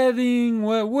for a wedding?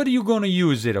 What are you going to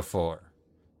use it for?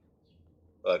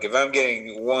 Look, if I'm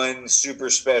getting one super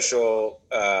special,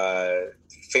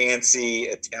 fancy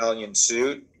Italian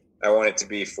suit, I want it to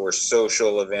be for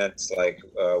social events like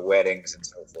weddings and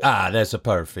so forth. Ah, that's a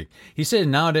perfect. He said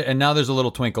now there's a little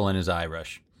twinkle in his eye,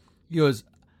 Rush. He goes,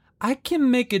 I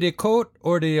can make it a coat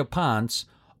or the pants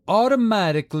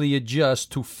automatically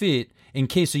adjust to fit in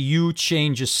case of you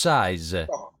change a size.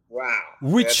 Oh, wow.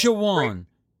 Which one?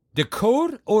 The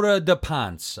coat or the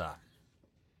pants?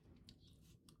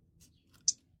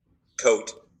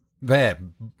 Coat.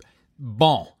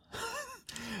 Bon.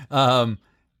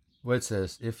 What's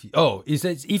this? He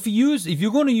says if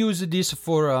you're going to use this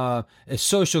for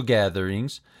social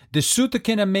gatherings, the suit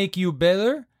can make you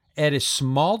better at a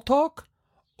small talk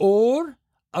or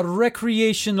a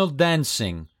recreational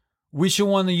dancing. Which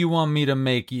one do you want me to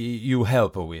make you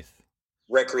help with?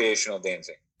 Recreational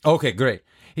dancing. Okay, great.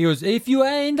 He goes, if you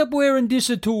end up wearing this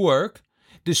to work,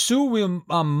 the suit will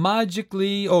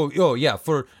magically,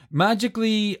 for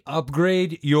magically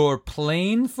upgrade your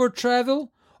plane for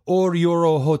travel or your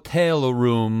hotel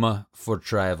room for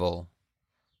travel.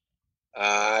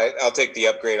 I'll take the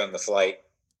upgrade on the flight.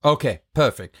 Okay,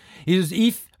 perfect.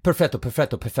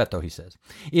 Perfetto, he says.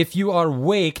 If you are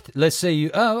waked, let's say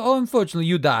unfortunately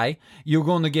you die, you're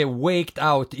going to get waked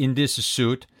out in this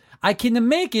suit. I can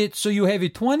make it so you have a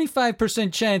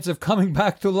 25% chance of coming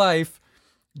back to life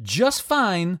just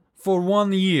fine for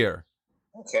 1 year.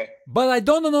 Okay. But I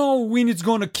don't know when it's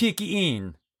going to kick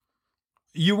in.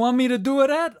 You want me to do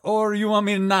that, or you want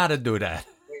me not to do that?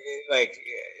 Like,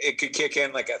 it could kick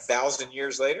in like 1,000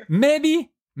 years later?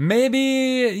 Maybe,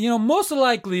 most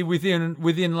likely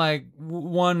within like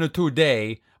 1 or 2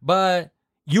 days. But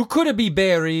you could be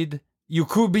buried. You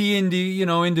could be in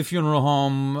the funeral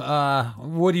home.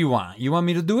 What do you want? You want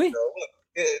me to do it? So, look,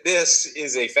 this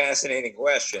is a fascinating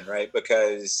question, right?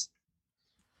 Because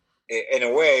in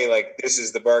a way, like, this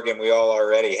is the bargain we all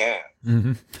already have.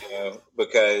 Mm-hmm.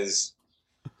 Because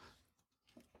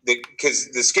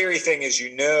the scary thing is,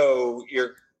 you're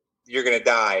going to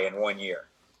die in 1 year.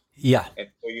 Yeah. And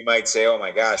so you might say, oh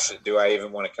my gosh, do I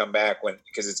even want to come back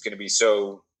because it's going to be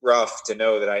so rough to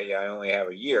know that I only have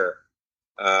a year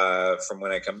from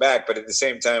when I come back. But at the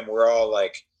same time, we're all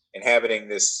like inhabiting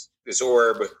this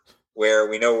orb where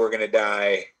we know we're going to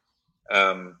die,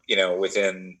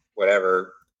 within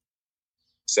whatever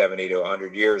 70 to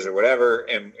 100 years or whatever.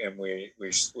 And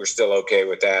we're still okay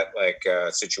with that,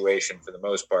 situation for the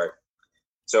most part.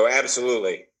 So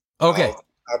absolutely. Okay.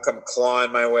 I'll come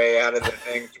clawing my way out of the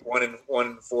thing 1 in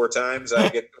 4 times. I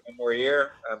get 1 more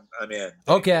year. I'm in.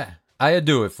 Okay, I'll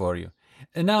do it for you.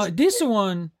 And now this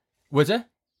one, what's that?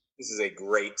 This is a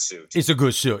great suit. It's a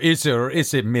good suit. It's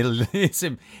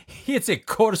a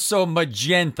Corso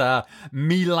Magenta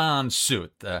Milan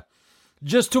suit.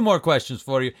 Just 2 more questions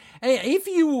for you. Hey, if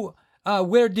you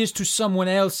wear this to someone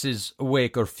else's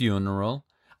wake or funeral,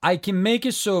 I can make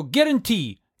it so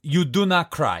guarantee you do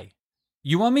not cry.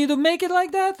 You want me to make it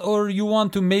like that, or you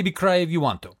want to maybe cry if you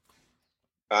want to?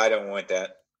 I don't want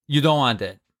that. You don't want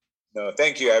that? No,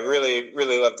 thank you. I really,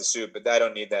 really love the suit, but I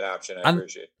don't need that option. I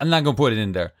appreciate it. I'm not going to put it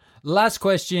in there. Last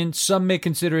question. Some may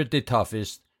consider it the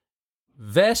toughest.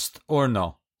 Vest or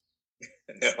no?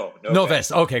 No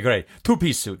vest. Okay, great.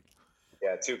 2-piece suit.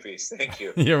 Yeah, 2-piece. Thank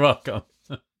you. You're welcome.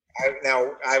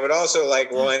 I would also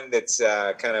like one that's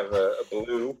kind of a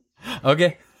blue.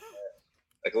 Okay.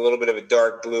 Like a little bit of a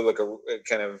dark blue, like a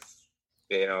kind of,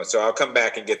 so I'll come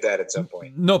back and get that at some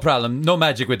point. No problem. No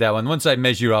magic with that one. Once I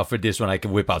measure off for this one, I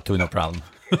can whip out 2, no problem.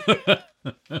 All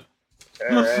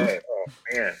right. Oh,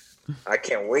 man. I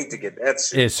can't wait to get that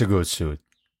suit. It's a good suit.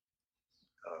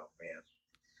 Oh,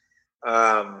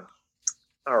 man.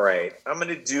 All right. I'm going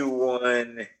to do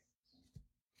one.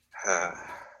 All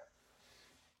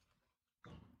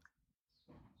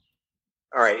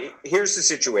right. Here's the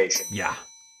situation. Yeah.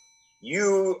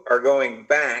 You are going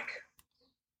back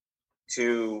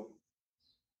to,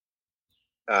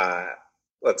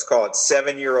 let's call it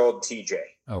 7-year-old TJ.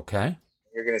 Okay.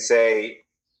 You're going to say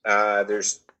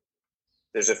there's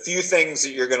a few things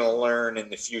that you're going to learn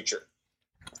in the future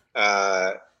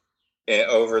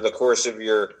over the course of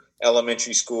your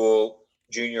elementary school,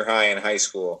 junior high, and high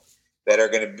school that are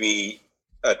going to be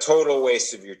a total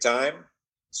waste of your time.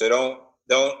 So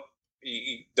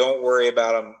don't worry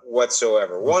about them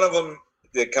whatsoever. One of them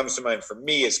that comes to mind for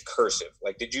me is cursive.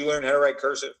 Like, did you learn how to write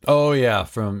cursive? Oh yeah,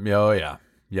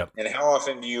 yep. And how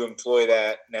often do you employ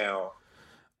that now?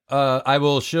 I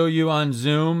will show you on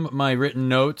Zoom my written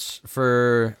notes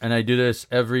and I do this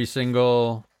every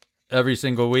single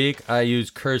week. I use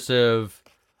cursive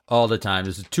all the time.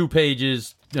 This is 2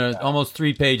 pages, almost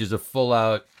 3 pages of full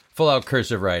out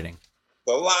cursive writing.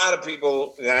 A lot of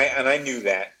people, and I knew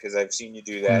that because I've seen you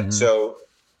do that. Mm-hmm. So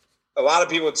a lot of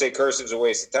people would say cursive is a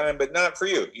waste of time, but not for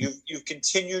you. You've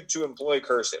continued to employ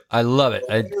cursive. I love it.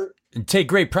 I take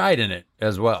great pride in it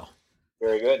as well.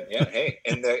 Very good. Yeah. Hey,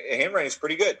 and the handwriting is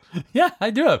pretty good. Yeah, I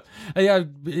do have.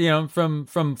 From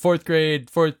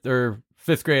 4th or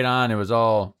 5th grade on, it was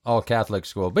all Catholic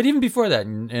school. But even before that,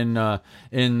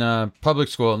 in public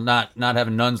school, not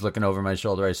having nuns looking over my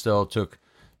shoulder, I still took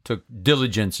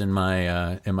diligence in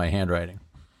my handwriting.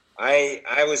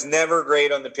 I was never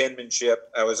great on the penmanship.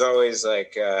 I was always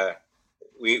like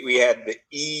we had the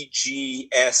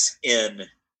EGSN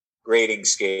grading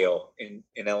scale in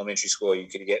elementary school. You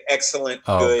could get excellent,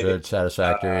 good,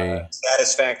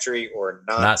 satisfactory, or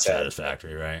not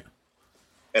satisfactory, right?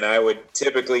 And I would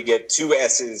typically get 2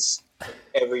 S's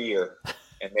every year,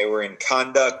 and they were in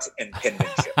conduct and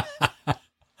penmanship.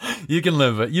 You can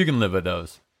live with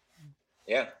those.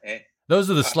 Yeah. Hey. Those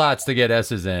are the slots to get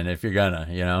S's in if you're gonna,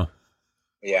 you know.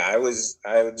 Yeah, I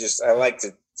like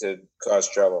to cause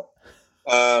trouble.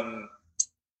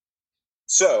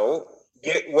 So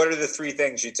what are the three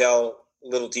things you tell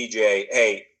little TJ?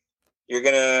 Hey, you're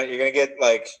gonna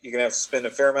have to spend a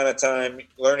fair amount of time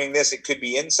learning this. It could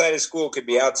be inside of school, could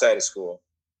be outside of school,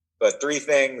 but three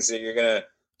things that you're gonna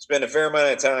spend a fair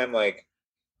amount of time like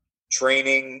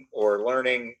training or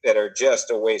learning that are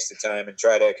just a waste of time, and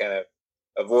try to kind of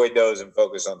avoid those and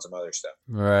focus on some other stuff.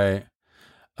 Right.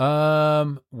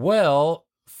 Well,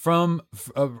 from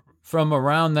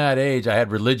around that age, I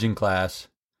had religion class.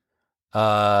 You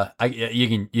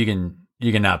can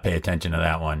not pay attention to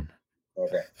that one.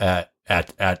 Okay.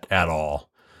 At all.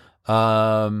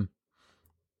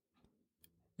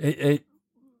 It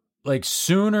like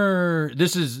sooner.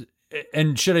 This is,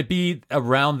 and should it be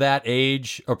around that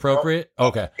age appropriate?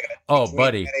 Okay. Oh,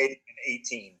 buddy,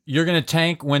 18. You're gonna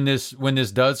tank when this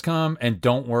does come, and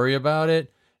don't worry about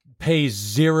it. Pay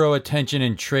zero attention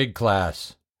in trig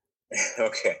class.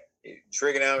 Okay.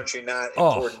 Trigonometry not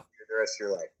important for the rest of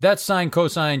your life. That's sine,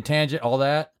 cosine, tangent, all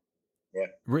that. Yeah.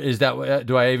 Is that,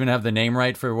 do I even have the name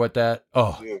right for what that?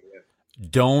 Oh, yeah.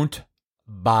 Don't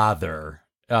bother.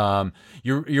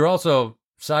 You're also,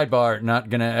 sidebar, not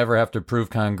going to ever have to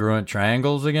prove congruent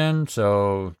triangles again.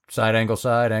 So side,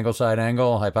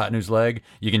 angle, hypotenuse, leg,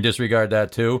 you can disregard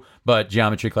that too. But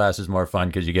geometry class is more fun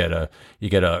because you get a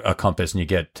compass and you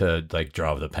get to like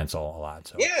draw with a pencil a lot.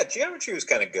 So yeah, geometry was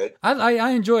kind of good.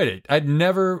 I enjoyed it.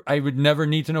 I would never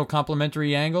need to know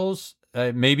complementary angles.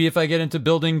 Maybe if I get into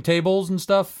building tables and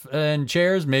stuff and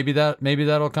chairs, maybe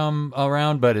that'll come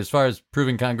around. But as far as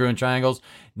proving congruent triangles,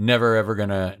 never ever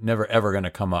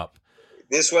gonna come up.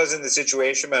 This wasn't the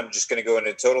situation, but I'm just going to go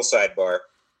into total sidebar.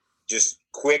 Just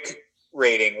quick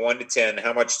rating, 1 to 10.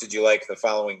 How much did you like the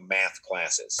following math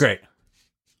classes? Great.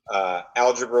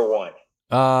 Algebra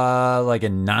 1. Like a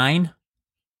 9.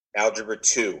 Algebra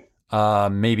 2.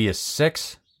 Maybe a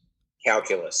 6.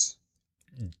 Calculus.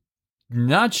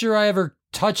 Not sure I ever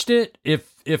touched it.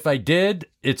 If I did,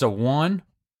 it's a 1.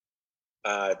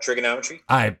 Trigonometry.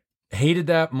 I hated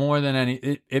that more than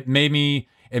any. It made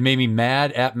me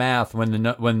mad at math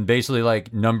when basically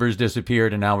like numbers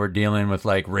disappeared and now we're dealing with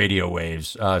like radio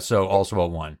waves. So also a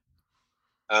 1.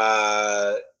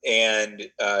 And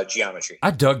geometry.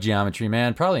 I dug geometry,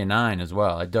 man. Probably a 9 as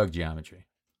well. I dug geometry.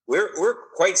 We're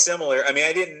quite similar. I mean,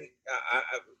 I didn't.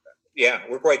 Yeah,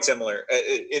 we're quite similar,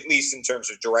 at least in terms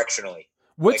of directionally.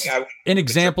 What's an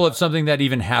example of something that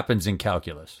even happens in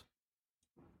calculus?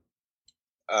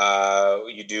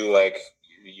 You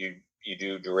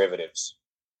do derivatives.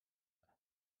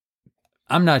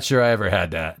 I'm not sure I ever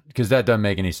had that because that doesn't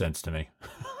make any sense to me.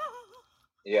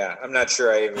 Yeah, I'm not sure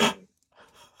I even.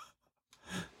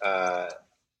 I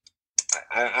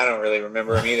don't really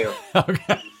remember them either.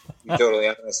 Okay. To be totally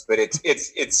honest, but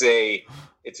it's a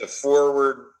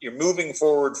forward. You're moving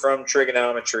forward from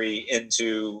trigonometry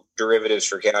into derivatives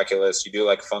for calculus. You do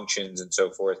like functions and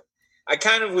so forth. I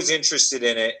kind of was interested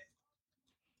in it,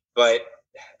 but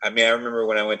I mean, I remember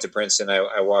when I went to Princeton,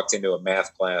 I walked into a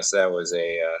math class. That was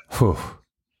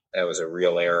a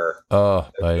real error. Oh,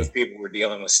 those people were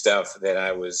dealing with stuff that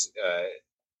I was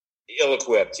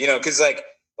ill-equipped. You know, because like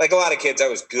a lot of kids, I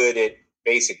was good at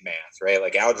basic math, right?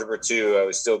 Like algebra 2, I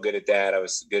was still good at that. I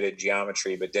was good at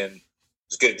geometry, but then I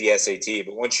was good at the SAT.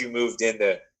 But once you moved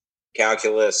into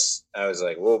calculus, I was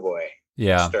like, whoa, boy.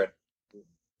 Yeah.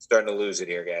 Starting to lose it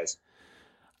here, guys.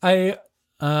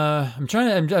 I'm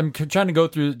trying to go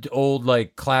through the old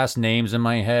like class names in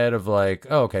my head of like,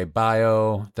 oh, okay,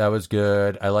 bio, that was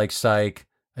good. I like psych.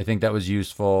 I think that was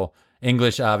useful.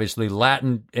 English, obviously.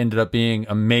 Latin ended up being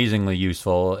amazingly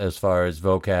useful as far as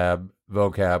vocab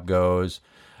goes.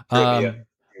 Trivia.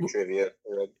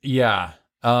 Yeah.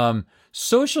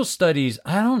 Social studies,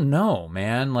 I don't know,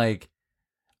 man. Like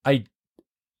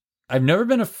I've never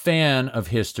been a fan of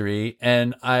history,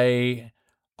 and I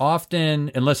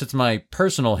often, unless it's my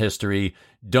personal history,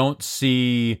 don't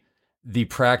see the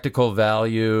practical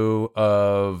value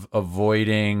of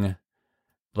avoiding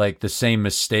like the same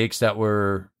mistakes that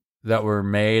were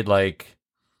made. Like,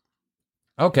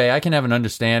 okay, I can have an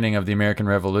understanding of the American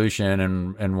Revolution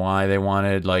and why they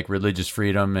wanted like religious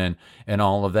freedom and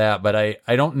all of that, but I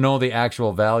don't know the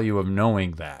actual value of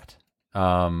knowing that.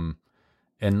 And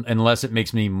unless it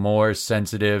makes me more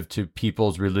sensitive to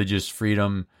people's religious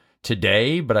freedom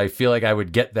today, but I feel like I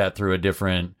would get that through a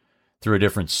different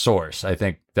source. I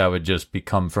think that would just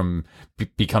become from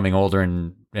becoming older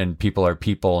and people are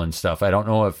people and stuff. I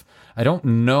don't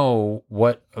know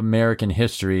what American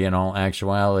history in all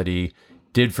actuality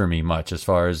did for me much as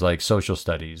far as like social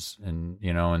studies and,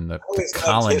 you know, and the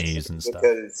colonies and stuff.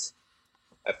 Because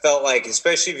I felt like,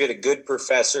 especially if you had a good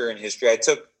professor in history, I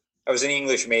was an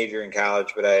English major in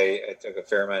college, but I took a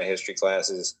fair amount of history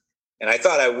classes, and I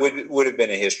thought I would have been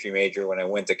a history major when I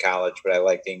went to college, but I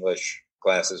liked English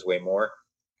classes way more.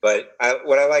 But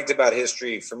what I liked about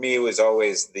history for me was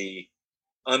always the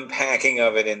unpacking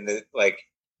of it, and the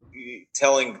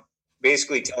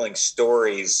basically telling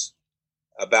stories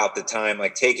about the time,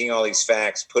 like taking all these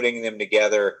facts, putting them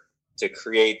together to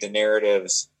create the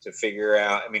narratives, to figure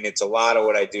out. I mean, it's a lot of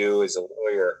what I do as a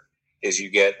lawyer. Is you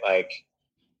get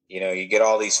you get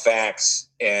all these facts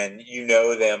and you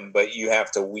know them, but you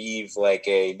have to weave like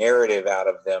a narrative out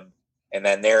of them, and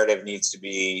that narrative needs to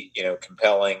be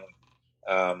compelling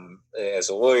as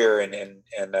a lawyer.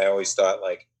 And I always thought,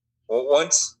 like, well,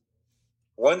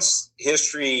 once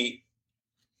history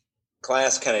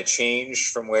class kind of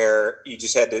changed from where you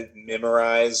just had to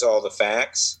memorize all the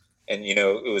facts, and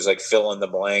it was like fill in the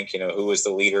blank, who was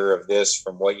the leader of this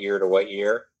from what year to what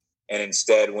year, and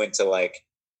instead went to like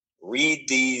read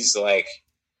these like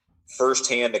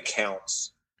firsthand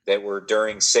accounts that were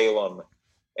during Salem,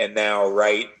 and now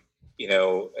write,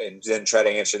 and then try to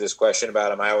answer this question about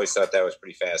them. I always thought that was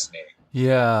pretty fascinating.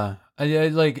 Yeah, I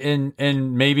like, and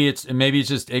maybe it's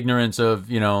just ignorance of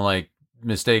like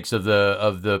mistakes of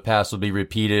the past will be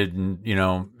repeated, and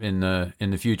in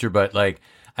the future. But like,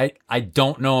 I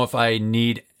don't know if I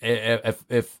need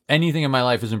if anything in my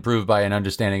life is improved by an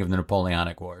understanding of the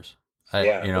Napoleonic Wars.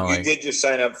 You did just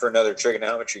sign up for another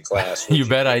trigonometry class. You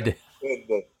bet I did.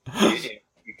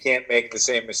 You can't make the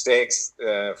same mistakes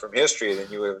from history, then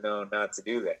you would have known not to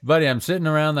do that. Buddy, I'm sitting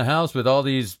around the house with all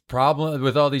these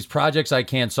projects I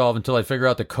can't solve until I figure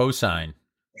out the cosine.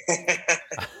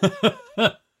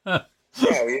 Yeah,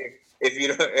 if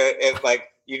you don't,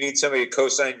 like, you need somebody to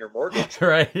co-sign your mortgage,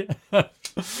 right?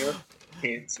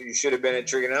 You should have been in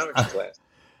trigonometry class.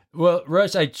 Well,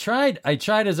 Rush, I tried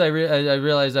as I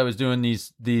realized I was doing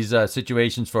these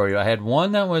situations for you. I had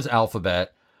one that was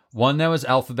alphabet, one that was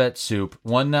alphabet soup,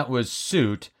 one that was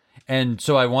suit, and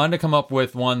so I wanted to come up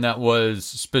with one that was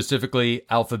specifically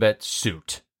alphabet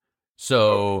suit.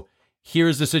 So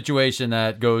here's the situation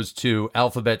that goes to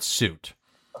alphabet suit.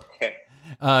 Okay.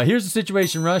 Here's the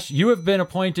situation, Rush. You have been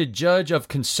appointed judge of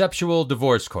conceptual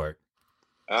divorce court.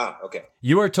 Ah, okay.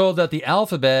 You are told that the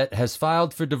alphabet has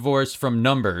filed for divorce from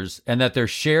numbers and that their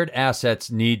shared assets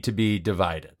need to be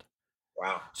divided.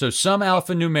 Wow. So some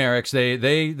alphanumerics,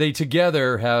 they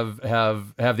together have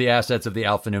the assets of the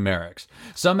alphanumerics.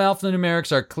 Some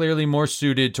alphanumerics are clearly more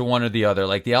suited to one or the other.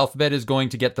 Like the alphabet is going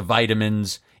to get the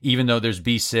vitamins, even though there's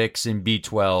B6 and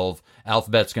B12.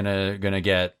 Alphabet's gonna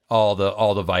get all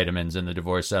the vitamins in the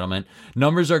divorce settlement.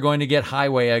 Numbers are going to get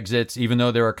highway exits, even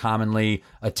though there are commonly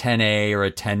a 10A or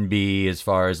a 10B as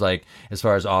far as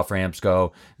off ramps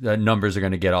go. The numbers are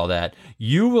going to get all that.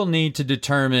 You will need to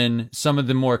determine some of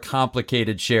the more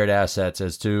complicated shared assets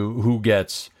as to who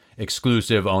gets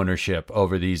exclusive ownership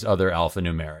over these other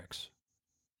alphanumerics.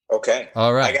 Okay.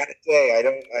 All right. I got to say, I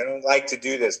don't like to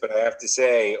do this, but I have to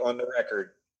say on the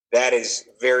record, that is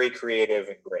very creative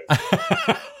and great.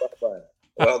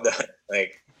 Well done.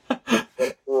 Like,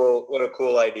 what a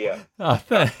cool idea. Oh,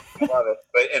 I love it.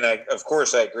 But of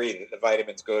course I agree that the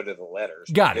vitamins go to the letters.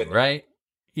 Got it, right?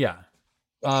 Yeah.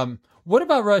 What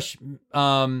about Rush?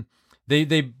 They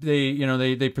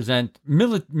present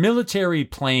military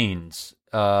planes.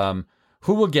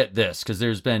 Who will get this? Because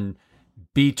there's been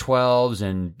B12s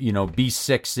and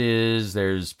B6s.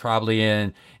 There's probably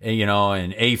an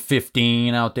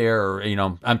A15 out there, or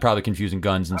I'm probably confusing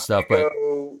guns and stuff. But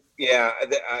yeah,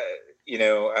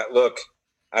 look,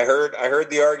 I heard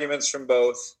the arguments from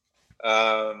both,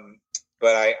 but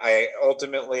I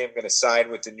ultimately am going to side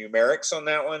with the numerics on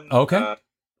that one. Okay.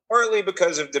 Partly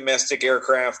because of domestic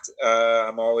aircraft.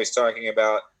 I'm always talking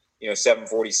about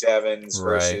 747s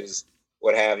versus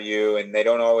what have you, and they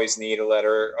don't always need a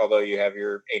letter, although you have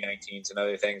your A19s and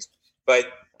other things. But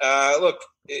look,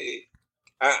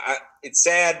 it's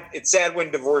sad. It's sad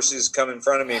when divorces come in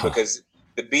front of me because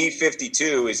the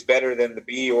B52 is better than the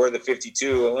B or the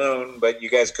 52 alone, but you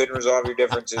guys couldn't resolve your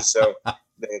differences, so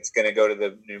it's going to go to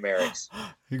the numerics.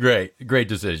 Great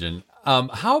decision.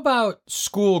 How about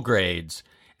school grades?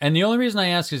 And the only reason I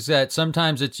ask is that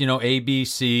sometimes it's A, B,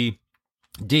 C,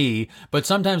 D, but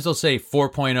sometimes they'll say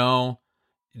 4.0.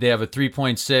 They have a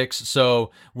 3.6,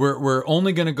 so we're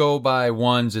only going to go by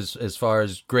ones as far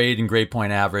as grade and grade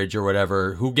point average or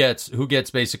whatever. Who gets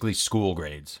basically school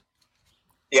grades?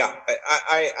 Yeah,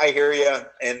 I hear you.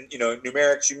 And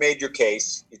numerics. You made your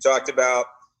case. You talked about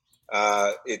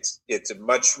it's a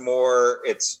much more.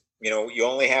 It's you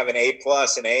only have an A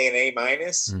plus, an A, and A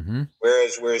minus. Mm-hmm.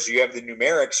 Whereas you have the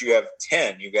numerics, you have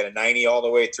 10. You've got a 90 all the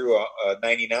way through a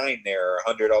 99 there, or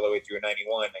 100 all the way through a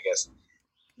 91, I guess.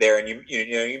 There, and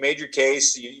you made your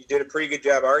case. You did a pretty good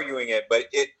job arguing it, but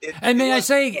I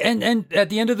say, and at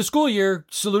the end of the school year,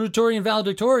 salutatory and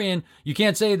valedictorian, you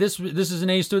can't say this is an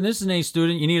A student, this is an A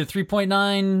student. You need a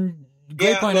 3.9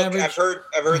 grade point average. I've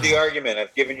heard the argument.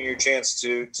 I've given you your chance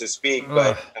to speak,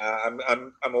 but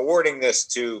I'm awarding this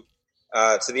to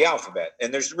the alphabet,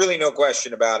 and there's really no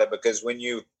question about it, because when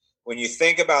you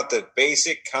think about the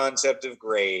basic concept of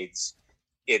grades,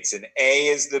 it's an A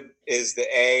is the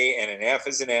A and an F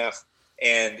is an F,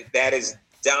 and that is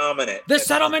dominant. This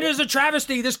settlement is a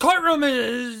travesty. This courtroom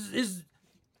is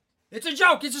it's a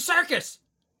joke. It's a circus.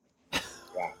 Yeah.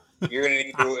 You're going to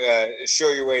need to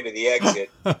show your way to the exit.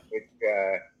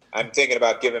 I'm thinking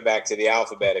about giving back to the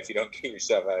alphabet if you don't get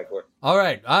yourself out of court. All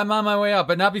right. I'm on my way out,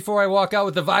 but not before I walk out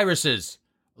with the viruses.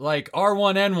 Like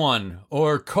R1N1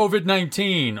 or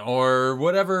COVID-19 or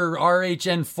whatever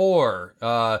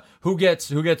RHN4. Who gets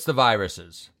the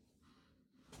viruses?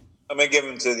 I'm gonna give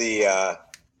them to the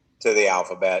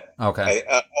alphabet. Okay.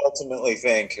 I ultimately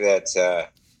think that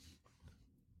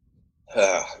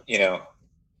the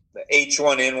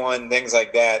H1N1 things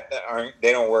like that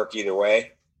they don't work either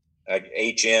way. Like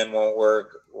HN won't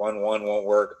work, 1 won't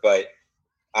work, but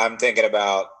I'm thinking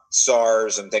about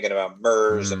SARS, I'm thinking about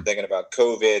MERS, I'm thinking about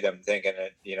COVID, I'm thinking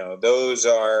that, those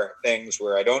are things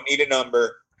where I don't need a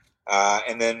number.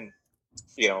 And then,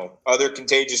 other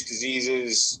contagious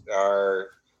diseases are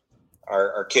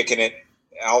kicking it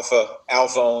alpha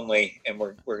only, and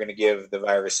we're going to give the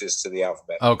viruses to the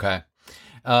alphabet. Okay.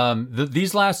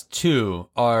 These last two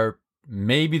are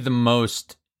maybe the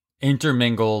most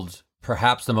intermingled,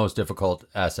 perhaps the most difficult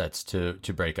assets to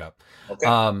break up.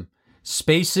 Okay.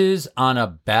 Spaces on a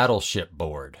battleship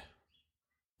board.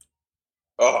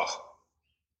 Oh,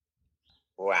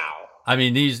 wow. I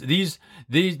mean, these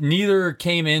neither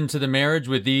came into the marriage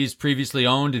with these previously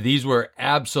owned. These were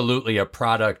absolutely a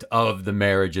product of the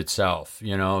marriage itself,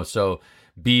 so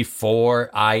B4,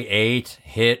 I8,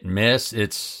 hit, miss.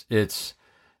 It's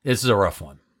a rough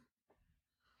one.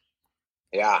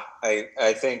 Yeah.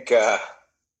 I think,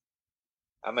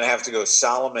 I'm going to have to go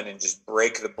Solomon and just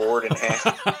break the board in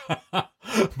half.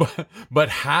 but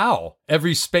how?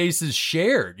 Every space is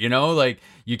shared, like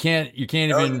you can't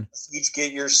even each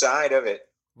get your side of it.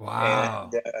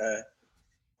 Wow.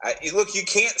 And look, you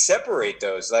can't separate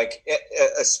those. Like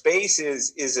a space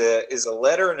is a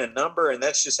letter and a number, and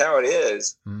that's just how it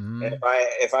is. Mm-hmm. And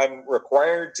if I'm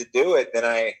required to do it, then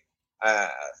I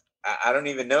don't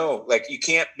even know. Like you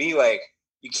can't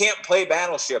play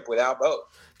Battleship without both.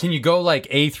 Can you go like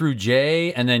A through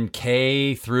J and then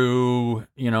K through,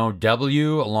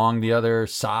 W along the other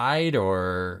side,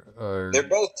 or they're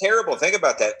both terrible. Think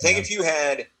about that. Think if you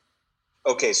had,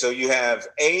 so you have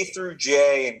A through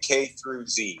J and K through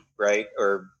Z, right?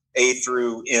 Or A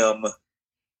through M.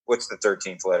 What's the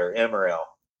 13th letter? M or L?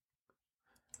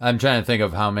 I'm trying to think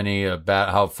of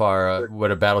how far,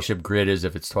 what a battleship grid is,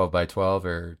 if it's 12 by 12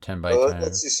 or 10 by 10.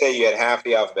 Let's just say you had half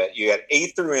the alphabet. You had A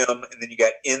through M, and then you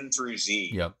got N through Z.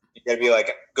 Yep. You got to be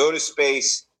like, go to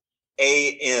space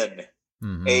A-N,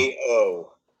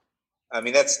 A-O. I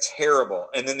mean, that's terrible.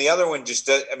 And then the other one just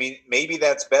does, maybe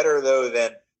that's better, though,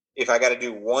 than if I got to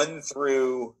do 1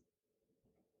 through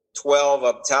 12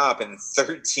 up top and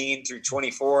 13 through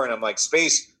 24, and I'm like,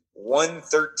 space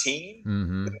 113?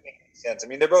 Mm-hmm. Sense.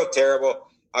 They're both terrible.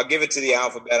 I'll give it to the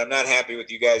alphabet. I'm not happy with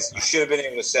you guys. You should have been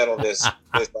able to settle this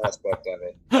aspect of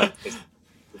it. It's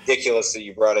ridiculous that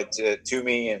you brought it to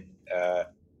me, and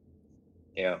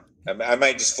I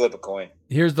might just flip a coin.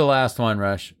 Here's the last one,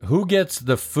 Rush. Who gets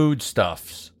the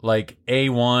foodstuffs like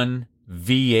A1,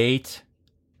 V8?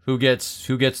 Who gets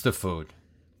the food?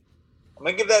 I'm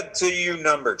gonna give that to you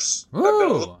numbers. Ooh. I've been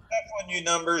a little tough on you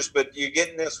numbers, but you're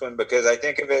getting this one because I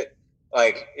think of it.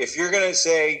 Like, if you're going to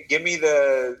say, give me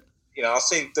I'll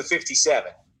say the 57,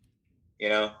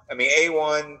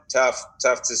 A1, tough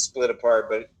to split apart,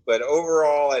 but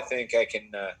overall, I think I can,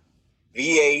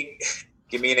 V8,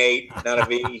 give me an 8, not a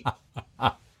V.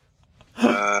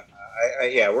 We're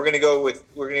going to go with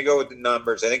the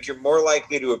numbers. I think you're more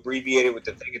likely to abbreviate it with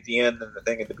the thing at the end than the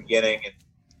thing at the beginning.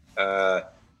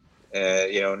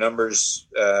 And, numbers,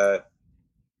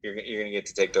 you're going to get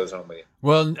to take those home with you.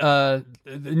 Well,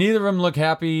 neither of them look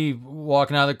happy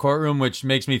walking out of the courtroom, which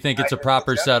makes me think it's a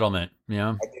proper settlement.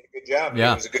 Yeah, I did a good job.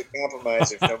 Yeah. It was a good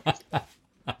compromise.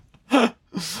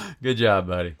 Good job,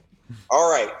 buddy. All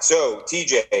right. So,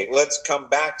 TJ, let's come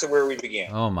back to where we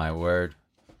began. Oh, my word.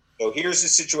 So here's the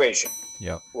situation.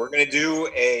 Yep. We're going to do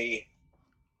a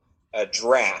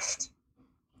draft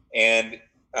And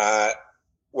what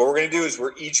we're going to do is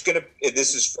we're each going to,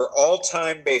 this is for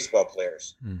all-time baseball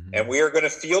players, and we are going to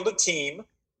field a team,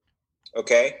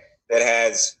 okay, that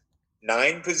has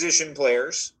 8 position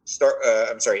players,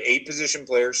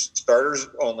 starters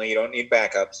only, you don't need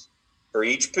backups, for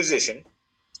each position.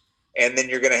 And then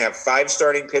you're going to have 5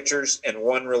 starting pitchers and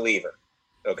 1 reliever,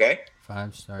 okay?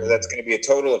 5 starting. So that's going to be a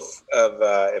total of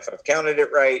if I've counted it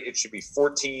right, it should be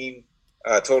 14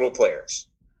 total players.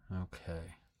 Okay.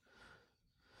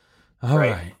 All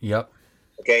right. Yep.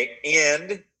 Okay,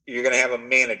 and you're going to have a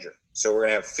manager. So we're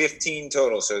going to have 15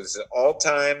 total. So it's an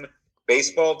all-time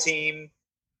baseball team,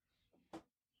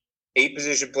 8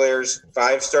 position players,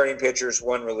 5 starting pitchers,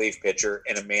 1 relief pitcher,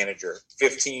 and a manager.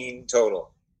 15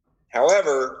 total.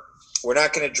 However, we're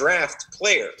not going to draft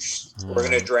players. We're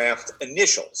going to draft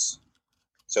initials.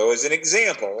 So as an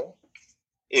example,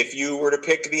 if you were to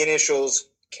pick the initials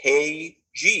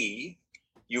KG,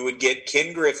 you would get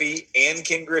Ken Griffey and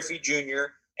Ken Griffey Jr.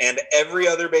 and every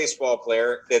other baseball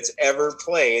player that's ever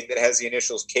played that has the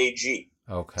initials KG.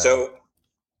 Okay. So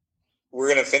we're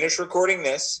going to finish recording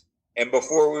this, and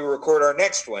before we record our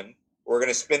next one, we're going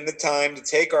to spend the time to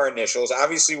take our initials.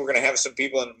 Obviously, we're going to have some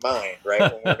people in mind, right,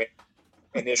 when we're making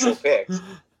initial picks.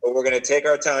 But we're going to take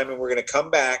our time, and we're going to come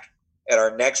back at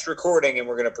our next recording, and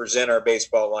we're going to present our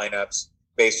baseball lineups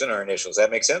based on our initials.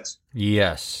 That make sense?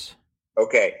 Yes.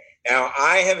 Okay. Now,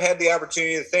 I have had the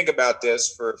opportunity to think about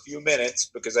this for a few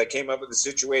minutes because I came up with a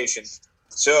situation.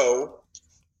 So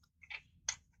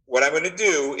what I'm going to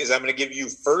do is I'm going to give you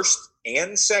first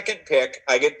and second pick.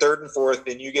 I get third and fourth,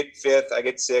 then you get fifth, I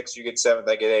get sixth, you get seventh,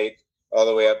 I get eighth, all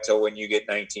the way up till when you get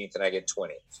 19th and I get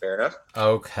 20th. Fair enough?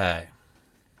 Okay.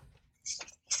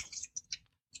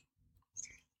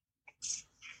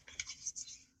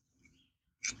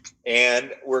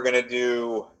 And we're going to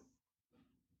do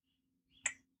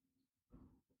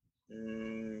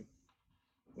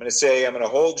I'm going to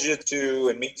hold you to,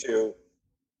 and me too,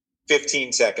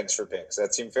 15 seconds for picks.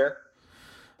 That seem fair?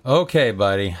 Okay,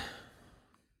 buddy.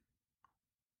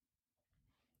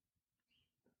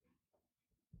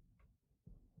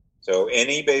 So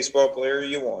any baseball player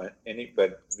you want,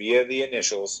 but via the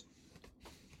initials.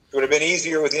 It would have been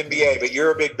easier with NBA, but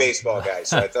you're a big baseball guy,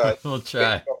 so I thought we'll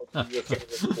try.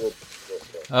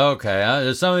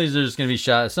 Okay, some of these are just going to be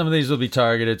shots. Some of these will be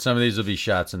targeted. Some of these will be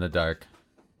shots in the dark.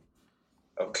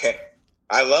 Okay.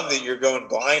 I love that you're going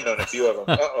blind on a few of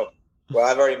them. Uh-oh. Well,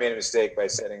 I've already made a mistake by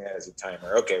setting that as a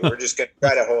timer. Okay, we're just going to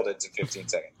try to hold it to 15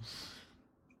 seconds.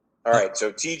 All right,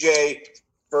 so TJ,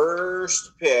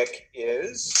 first pick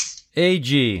is...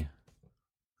 AG.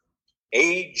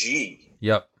 AG.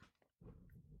 Yep.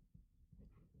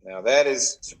 Now, that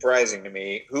is surprising to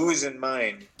me. Who is in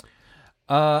mind?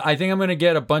 I think I'm going to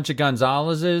get a bunch of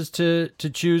Gonzalez's to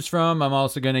choose from. I'm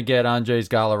also going to get Andres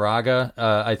Galarraga.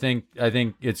 I think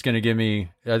it's going to give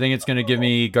me. I think it's going to give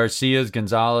me Garcia's,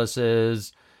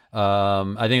 Gonzalez's.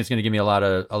 I think it's going to give me a lot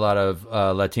of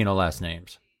Latino last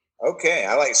names. Okay,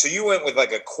 I like. So you went with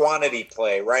like a quantity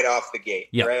play right off the gate.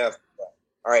 Yeah. Right off.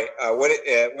 All right.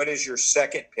 What is your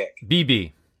second pick?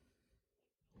 BB.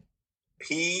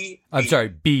 I'm sorry,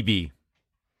 BB.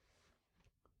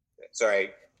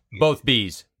 Sorry. Both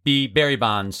B's. Barry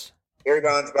Bonds. Barry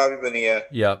Bonds, Bobby Bonilla.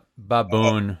 Yep.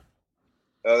 Baboon.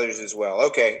 Others as well.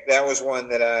 Okay, that was one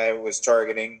that I was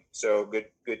targeting. So good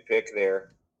pick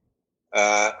there.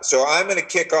 So I'm going to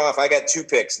kick off. I got 2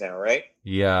 picks now, right?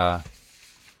 Yeah.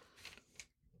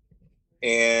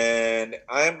 And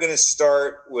I'm going to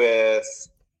start with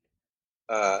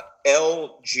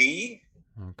LG.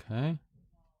 Okay.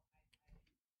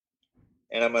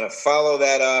 And I'm going to follow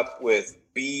that up with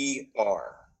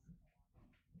BR.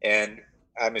 And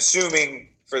I'm assuming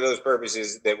for those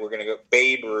purposes that we're going to go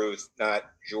Babe Ruth, not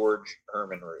George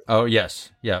Herman Ruth. Oh,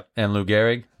 yes. Yep. And Lou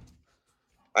Gehrig?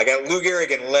 I got Lou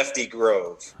Gehrig and Lefty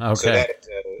Grove. Okay. So that is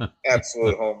an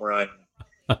absolute home run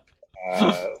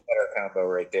letter combo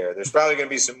right there. There's probably going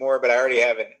to be some more, but I already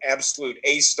have an absolute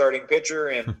ace starting pitcher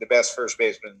and the best first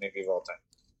baseman maybe of all time.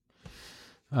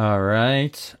 All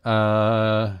right.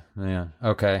 Yeah.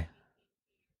 Okay.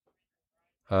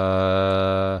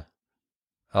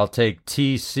 I'll take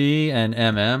TC and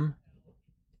MM.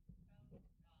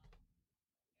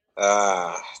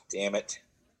 Damn it.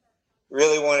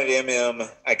 Really wanted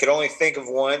MM. I could only think of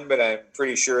one, but I'm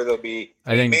pretty sure there'll be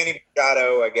Manny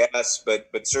Machado, I guess, but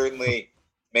certainly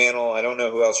Mantle. I don't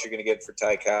know who else you're going to get for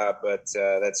Ty Cobb, but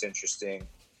that's interesting.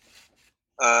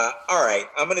 All right.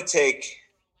 I'm going to take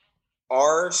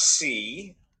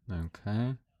RC.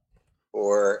 Okay.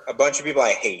 Or a bunch of people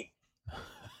I hate.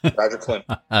 Roger Clemens.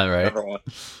 All right. Number one.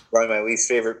 Probably my least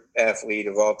favorite athlete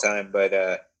of all time, but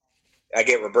I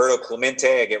get Roberto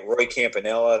Clemente. I get Roy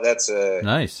Campanella. That's a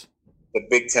nice,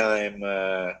 big time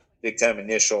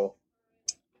initial.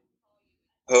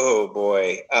 Oh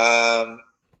boy.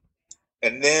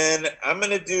 And then I'm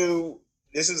going to do.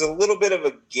 This is a little bit of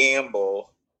a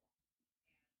gamble.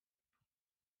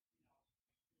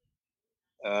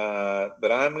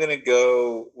 But I'm going to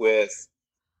go with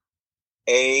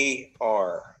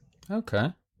AR.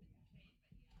 Okay.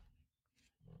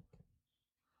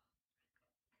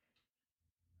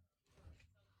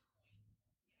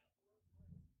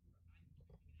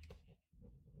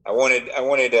 I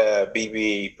wanted a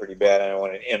BB pretty bad, and I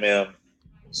wanted MM.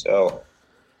 So,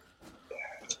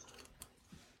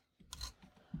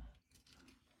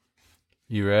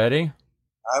 you ready?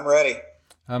 I'm ready.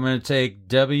 I'm going to take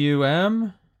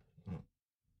WM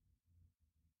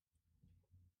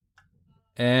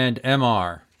and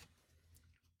MR.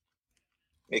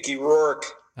 Mickey Rourke.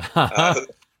 Yeah,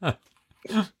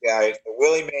 the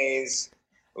Willie Mays,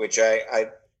 which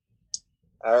I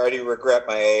already regret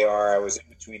my AR. I was in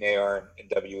between AR and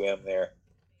WM there.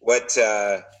 What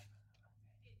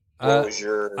was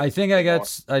your? I think I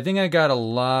got a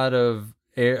lot of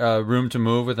room to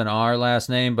move with an R last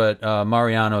name, but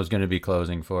Mariano is going to be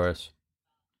closing for us.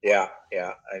 Yeah.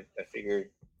 I figured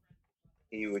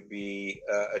he would be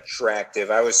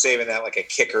attractive. I was saving that like a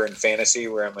kicker in fantasy,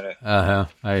 where I'm going to.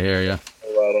 I hear you.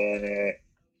 Let in,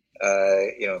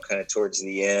 kind of towards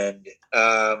the end.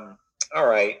 All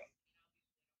right.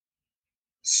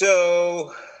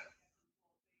 So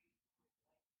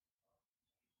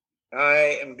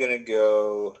I am going to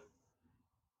go.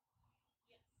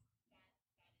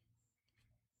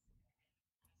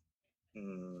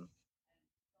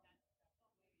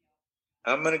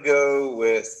 I'm going to go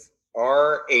with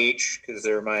RH because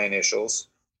they're my initials.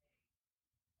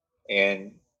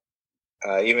 And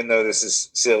even though this is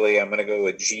silly, I'm going to go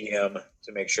with GM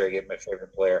to make sure I get my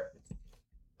favorite player.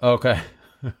 Okay.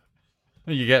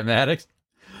 You get Maddox?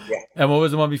 Yeah. And what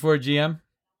was the one before GM?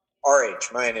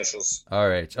 RH, my initials.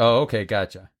 RH. Oh, okay.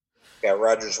 Gotcha. Got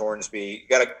Rogers Hornsby.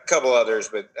 Got a couple others,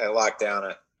 but I locked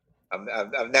down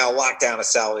I've now locked down a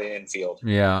solid infield.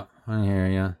 Yeah, I hear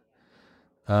you.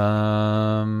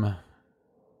 Let's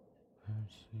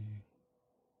see.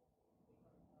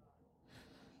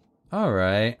 All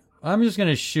right. I'm just going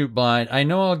to shoot blind. I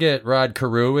know I'll get Rod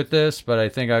Carew with this, but I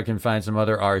think I can find some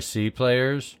other RC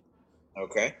players.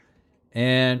 Okay.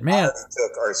 And, man. I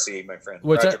took RC, my friend.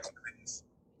 What's Roger that? Clemens,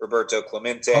 Roberto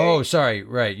Clemente. Oh, sorry.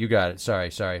 Right. You got it.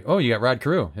 Sorry. Oh, you got Rod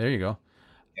Carew. There you go.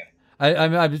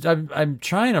 I'm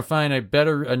trying to find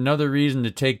another reason to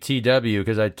take TW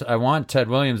because I want Ted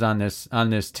Williams on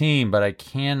this team, but I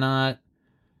cannot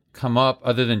come up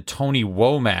other than Tony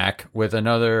Womack with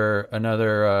another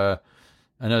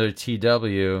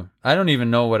TW. I don't even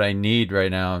know what I need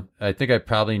right now. I think I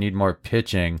probably need more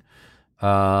pitching.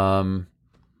 Let's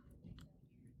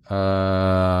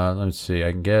see.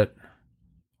 I can get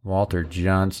Walter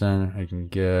Johnson. I can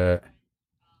get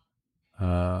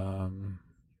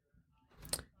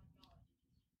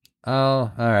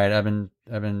Oh, all right. I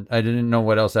didn't know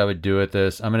what else I would do with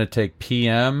this. I'm going to take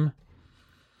PM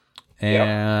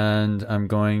and I'm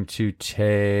going to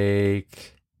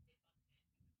take,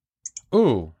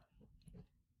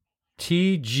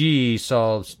 TG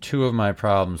solves two of my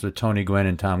problems with Tony Gwynn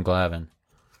and Tom Glavine.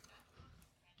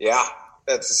 Yeah,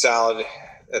 that's a solid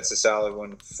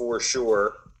one for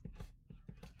sure.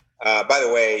 By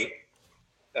the way,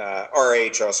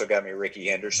 RH also got me Ricky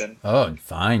Henderson. Oh,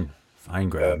 fine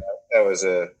grab. That was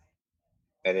I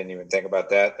didn't even think about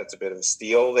that. That's a bit of a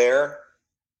steal there.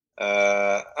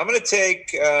 I'm going to take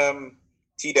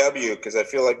TW because I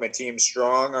feel like my team's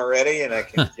strong already, and I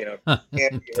can can't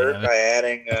be hurt by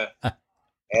adding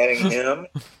him.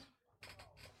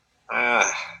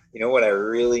 You know what I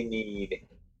really need?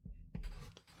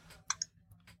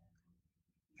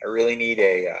 I really need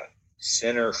a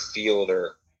center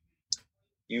fielder.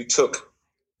 You took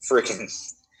freaking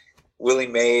Willie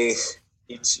Mays.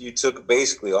 You took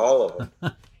basically all of them.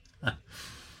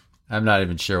 I'm not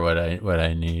even sure what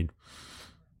I need.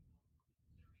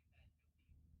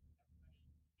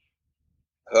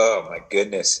 Oh my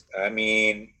goodness! I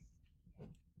mean,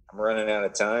 I'm running out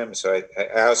of time, so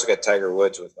I also got Tiger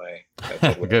Woods with my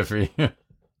Good for you.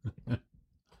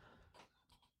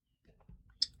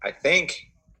 I think.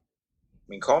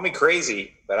 I mean, call me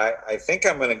crazy, but I think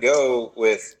I'm going to go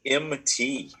with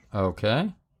MT.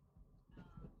 Okay.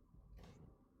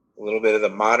 A little bit of the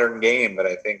modern game, but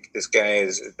I think this guy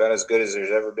is about as good as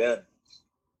there's ever been.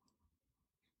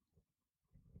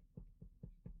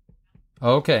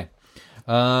 Okay.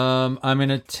 I'm going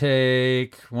to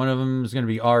take one of them is going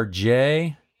to be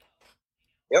RJ.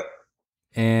 Yep.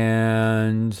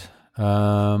 And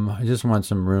I just want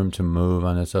some room to move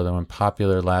on this other one.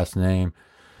 Popular last name.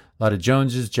 A lot of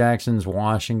Joneses, Jacksons,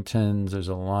 Washingtons. There's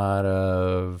a lot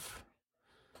of...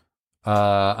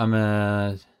 I'm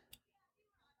going to...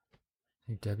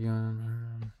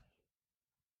 WM...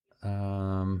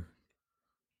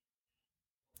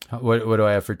 what do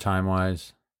I have for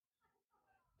time-wise?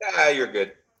 You're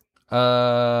good.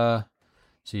 So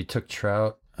you took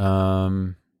Trout.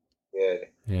 Good.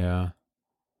 Yeah.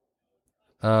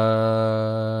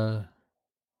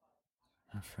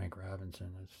 Frank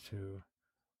Robinson. That's two.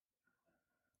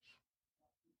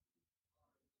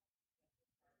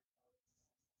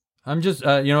 I'm just,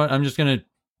 you know what? I'm just gonna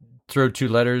throw two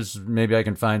letters. Maybe I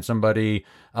can find somebody.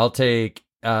 I'll take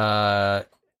AJ.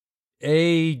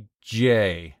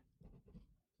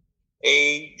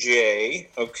 AJ.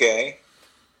 Okay.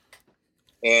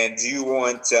 And do you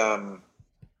want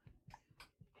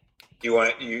you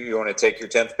want to take your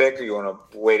 10th pick, or you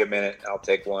want to wait a minute? I'll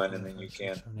take one, and then you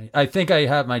can. I think I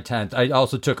have my 10th. I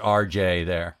also took RJ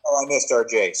there. Oh, I missed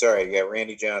RJ. Sorry, yeah,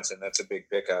 Randy Johnson. That's a big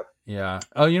pickup. Yeah.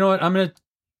 Oh, you know what? I'm gonna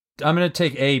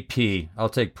take AP. I'll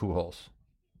take Pujols.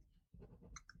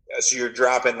 So you're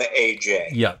dropping the AJ.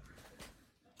 Yep.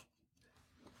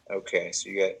 Okay, so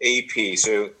you got AP.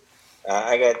 So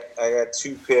I got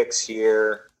two picks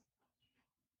here.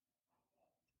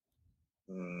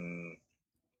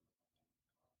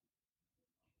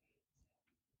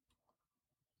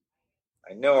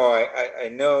 I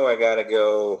know I got to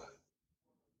go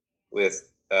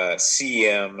with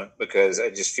CM because I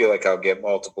just feel like I'll get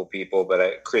multiple people,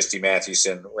 but Christy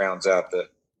Mathewson rounds out the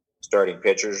starting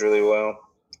pitchers really well.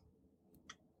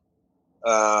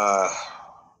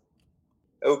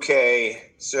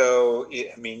 Okay, so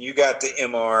I mean, you got the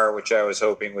MR, which I was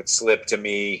hoping would slip to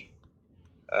me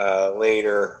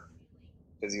later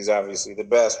because he's obviously the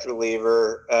best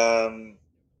reliever.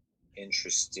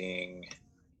 Interesting.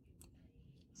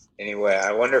 Anyway,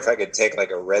 I wonder if I could take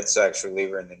like a Red Sox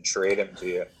reliever and then trade him to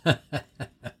you.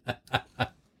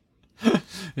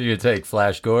 You can take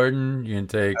Flash Gordon. You can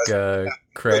take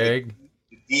Craig.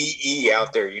 DE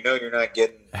out there. You know you're not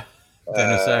getting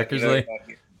Dennis Eckersley. You know you're not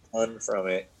getting a ton from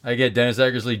it. I get Dennis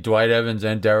Eckersley, Dwight Evans,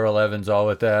 and Darrell Evans all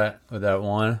with that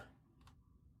one.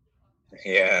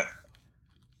 Yeah.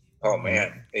 Oh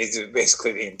man, he's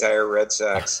basically the entire Red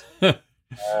Sox.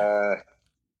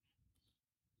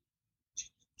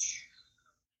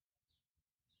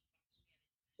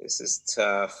 This is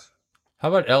tough. How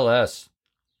about LS?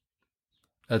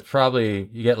 That's probably,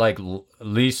 you get like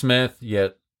Lee Smith, you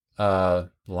get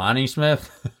Lonnie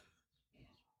Smith.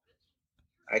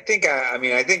 I think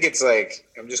it's like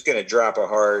I'm just gonna drop a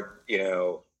hard,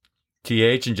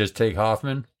 TH and just take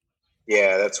Hoffman.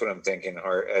 Yeah, that's what I'm thinking.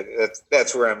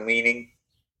 That's where I'm leaning,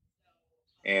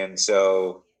 and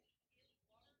so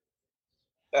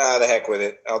the heck with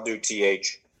it. I'll do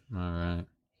TH. All right.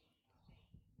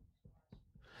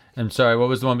 I'm sorry, what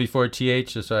was the one before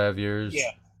TH? Just so I have yours.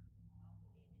 Yeah.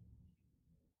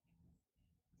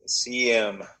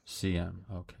 CM.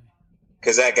 Okay.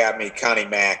 Because that got me Connie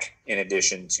Mack in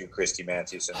addition to Christy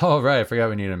Mathewson. Oh, right. I forgot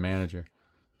we need a manager.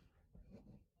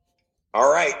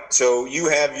 All right. So you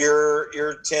have your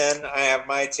 10. I have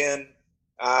my 10.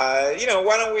 Why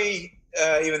don't we,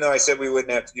 even though I said we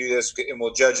wouldn't have to do this, and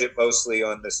we'll judge it mostly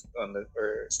on the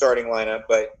starting lineup,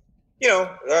 but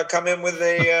come in with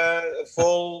a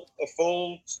full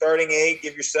starting 8.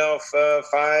 Give yourself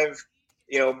 5,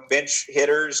 bench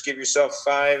hitters. Give yourself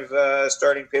 5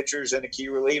 starting pitchers and a key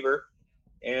reliever,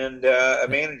 and a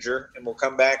manager. And we'll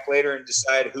come back later and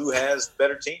decide who has the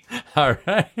better team. All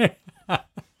right.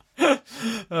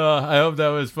 I hope that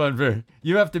was fun for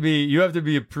you. Have to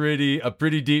be a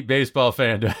pretty deep baseball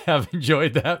fan to have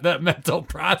enjoyed that mental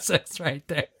process right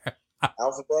there.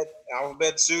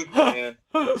 Alphabet soup, man.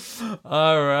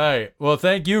 All right. Well,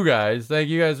 thank you guys. Thank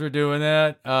you guys for doing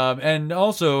that. And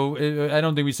also, I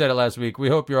don't think we said it last week. We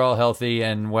hope you're all healthy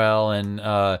and well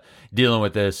and dealing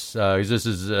with this because this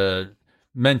is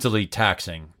mentally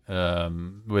taxing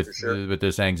with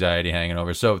this anxiety hanging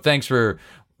over. So thanks for.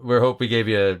 We hope we give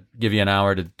you an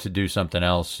hour to do something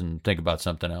else and think about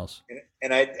something else.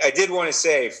 And I did want to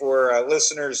say for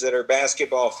listeners that are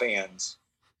basketball fans,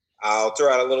 I'll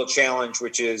throw out a little challenge,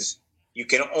 which is you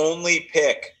can only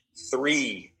pick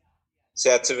 3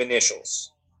 sets of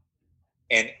initials,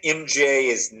 and MJ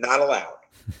is not allowed.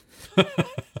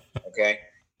 Okay?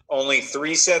 Only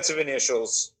 3 sets of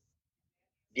initials.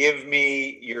 Give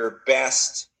me your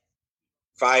best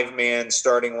 5-man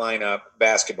starting lineup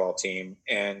basketball team,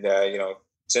 and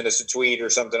send us a tweet or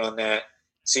something on that.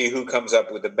 See who comes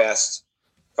up with the best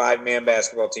 5-man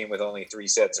basketball team with only 3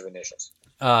 sets of initials.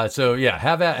 So yeah,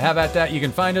 have at that. You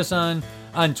can find us on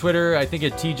Twitter. I think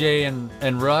at TJ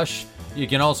and Rush. You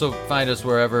can also find us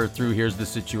wherever through Here's the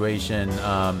Situation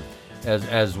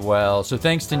as well. So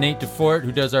thanks to Nate DeFort,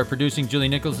 who does our producing, Julie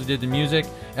Nichols, who did the music,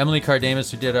 Emily Cardamus,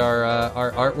 who did our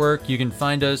artwork. You can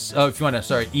find us, if you want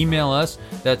to, email us.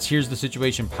 That's Here's the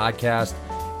Situation podcast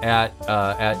at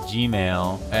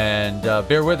Gmail. And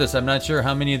bear with us. I'm not sure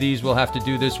how many of these we'll have to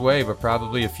do this way, but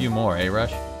probably a few more,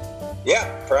 Rush?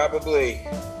 Yeah, probably.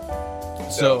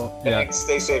 So thanks.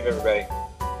 Stay safe, everybody.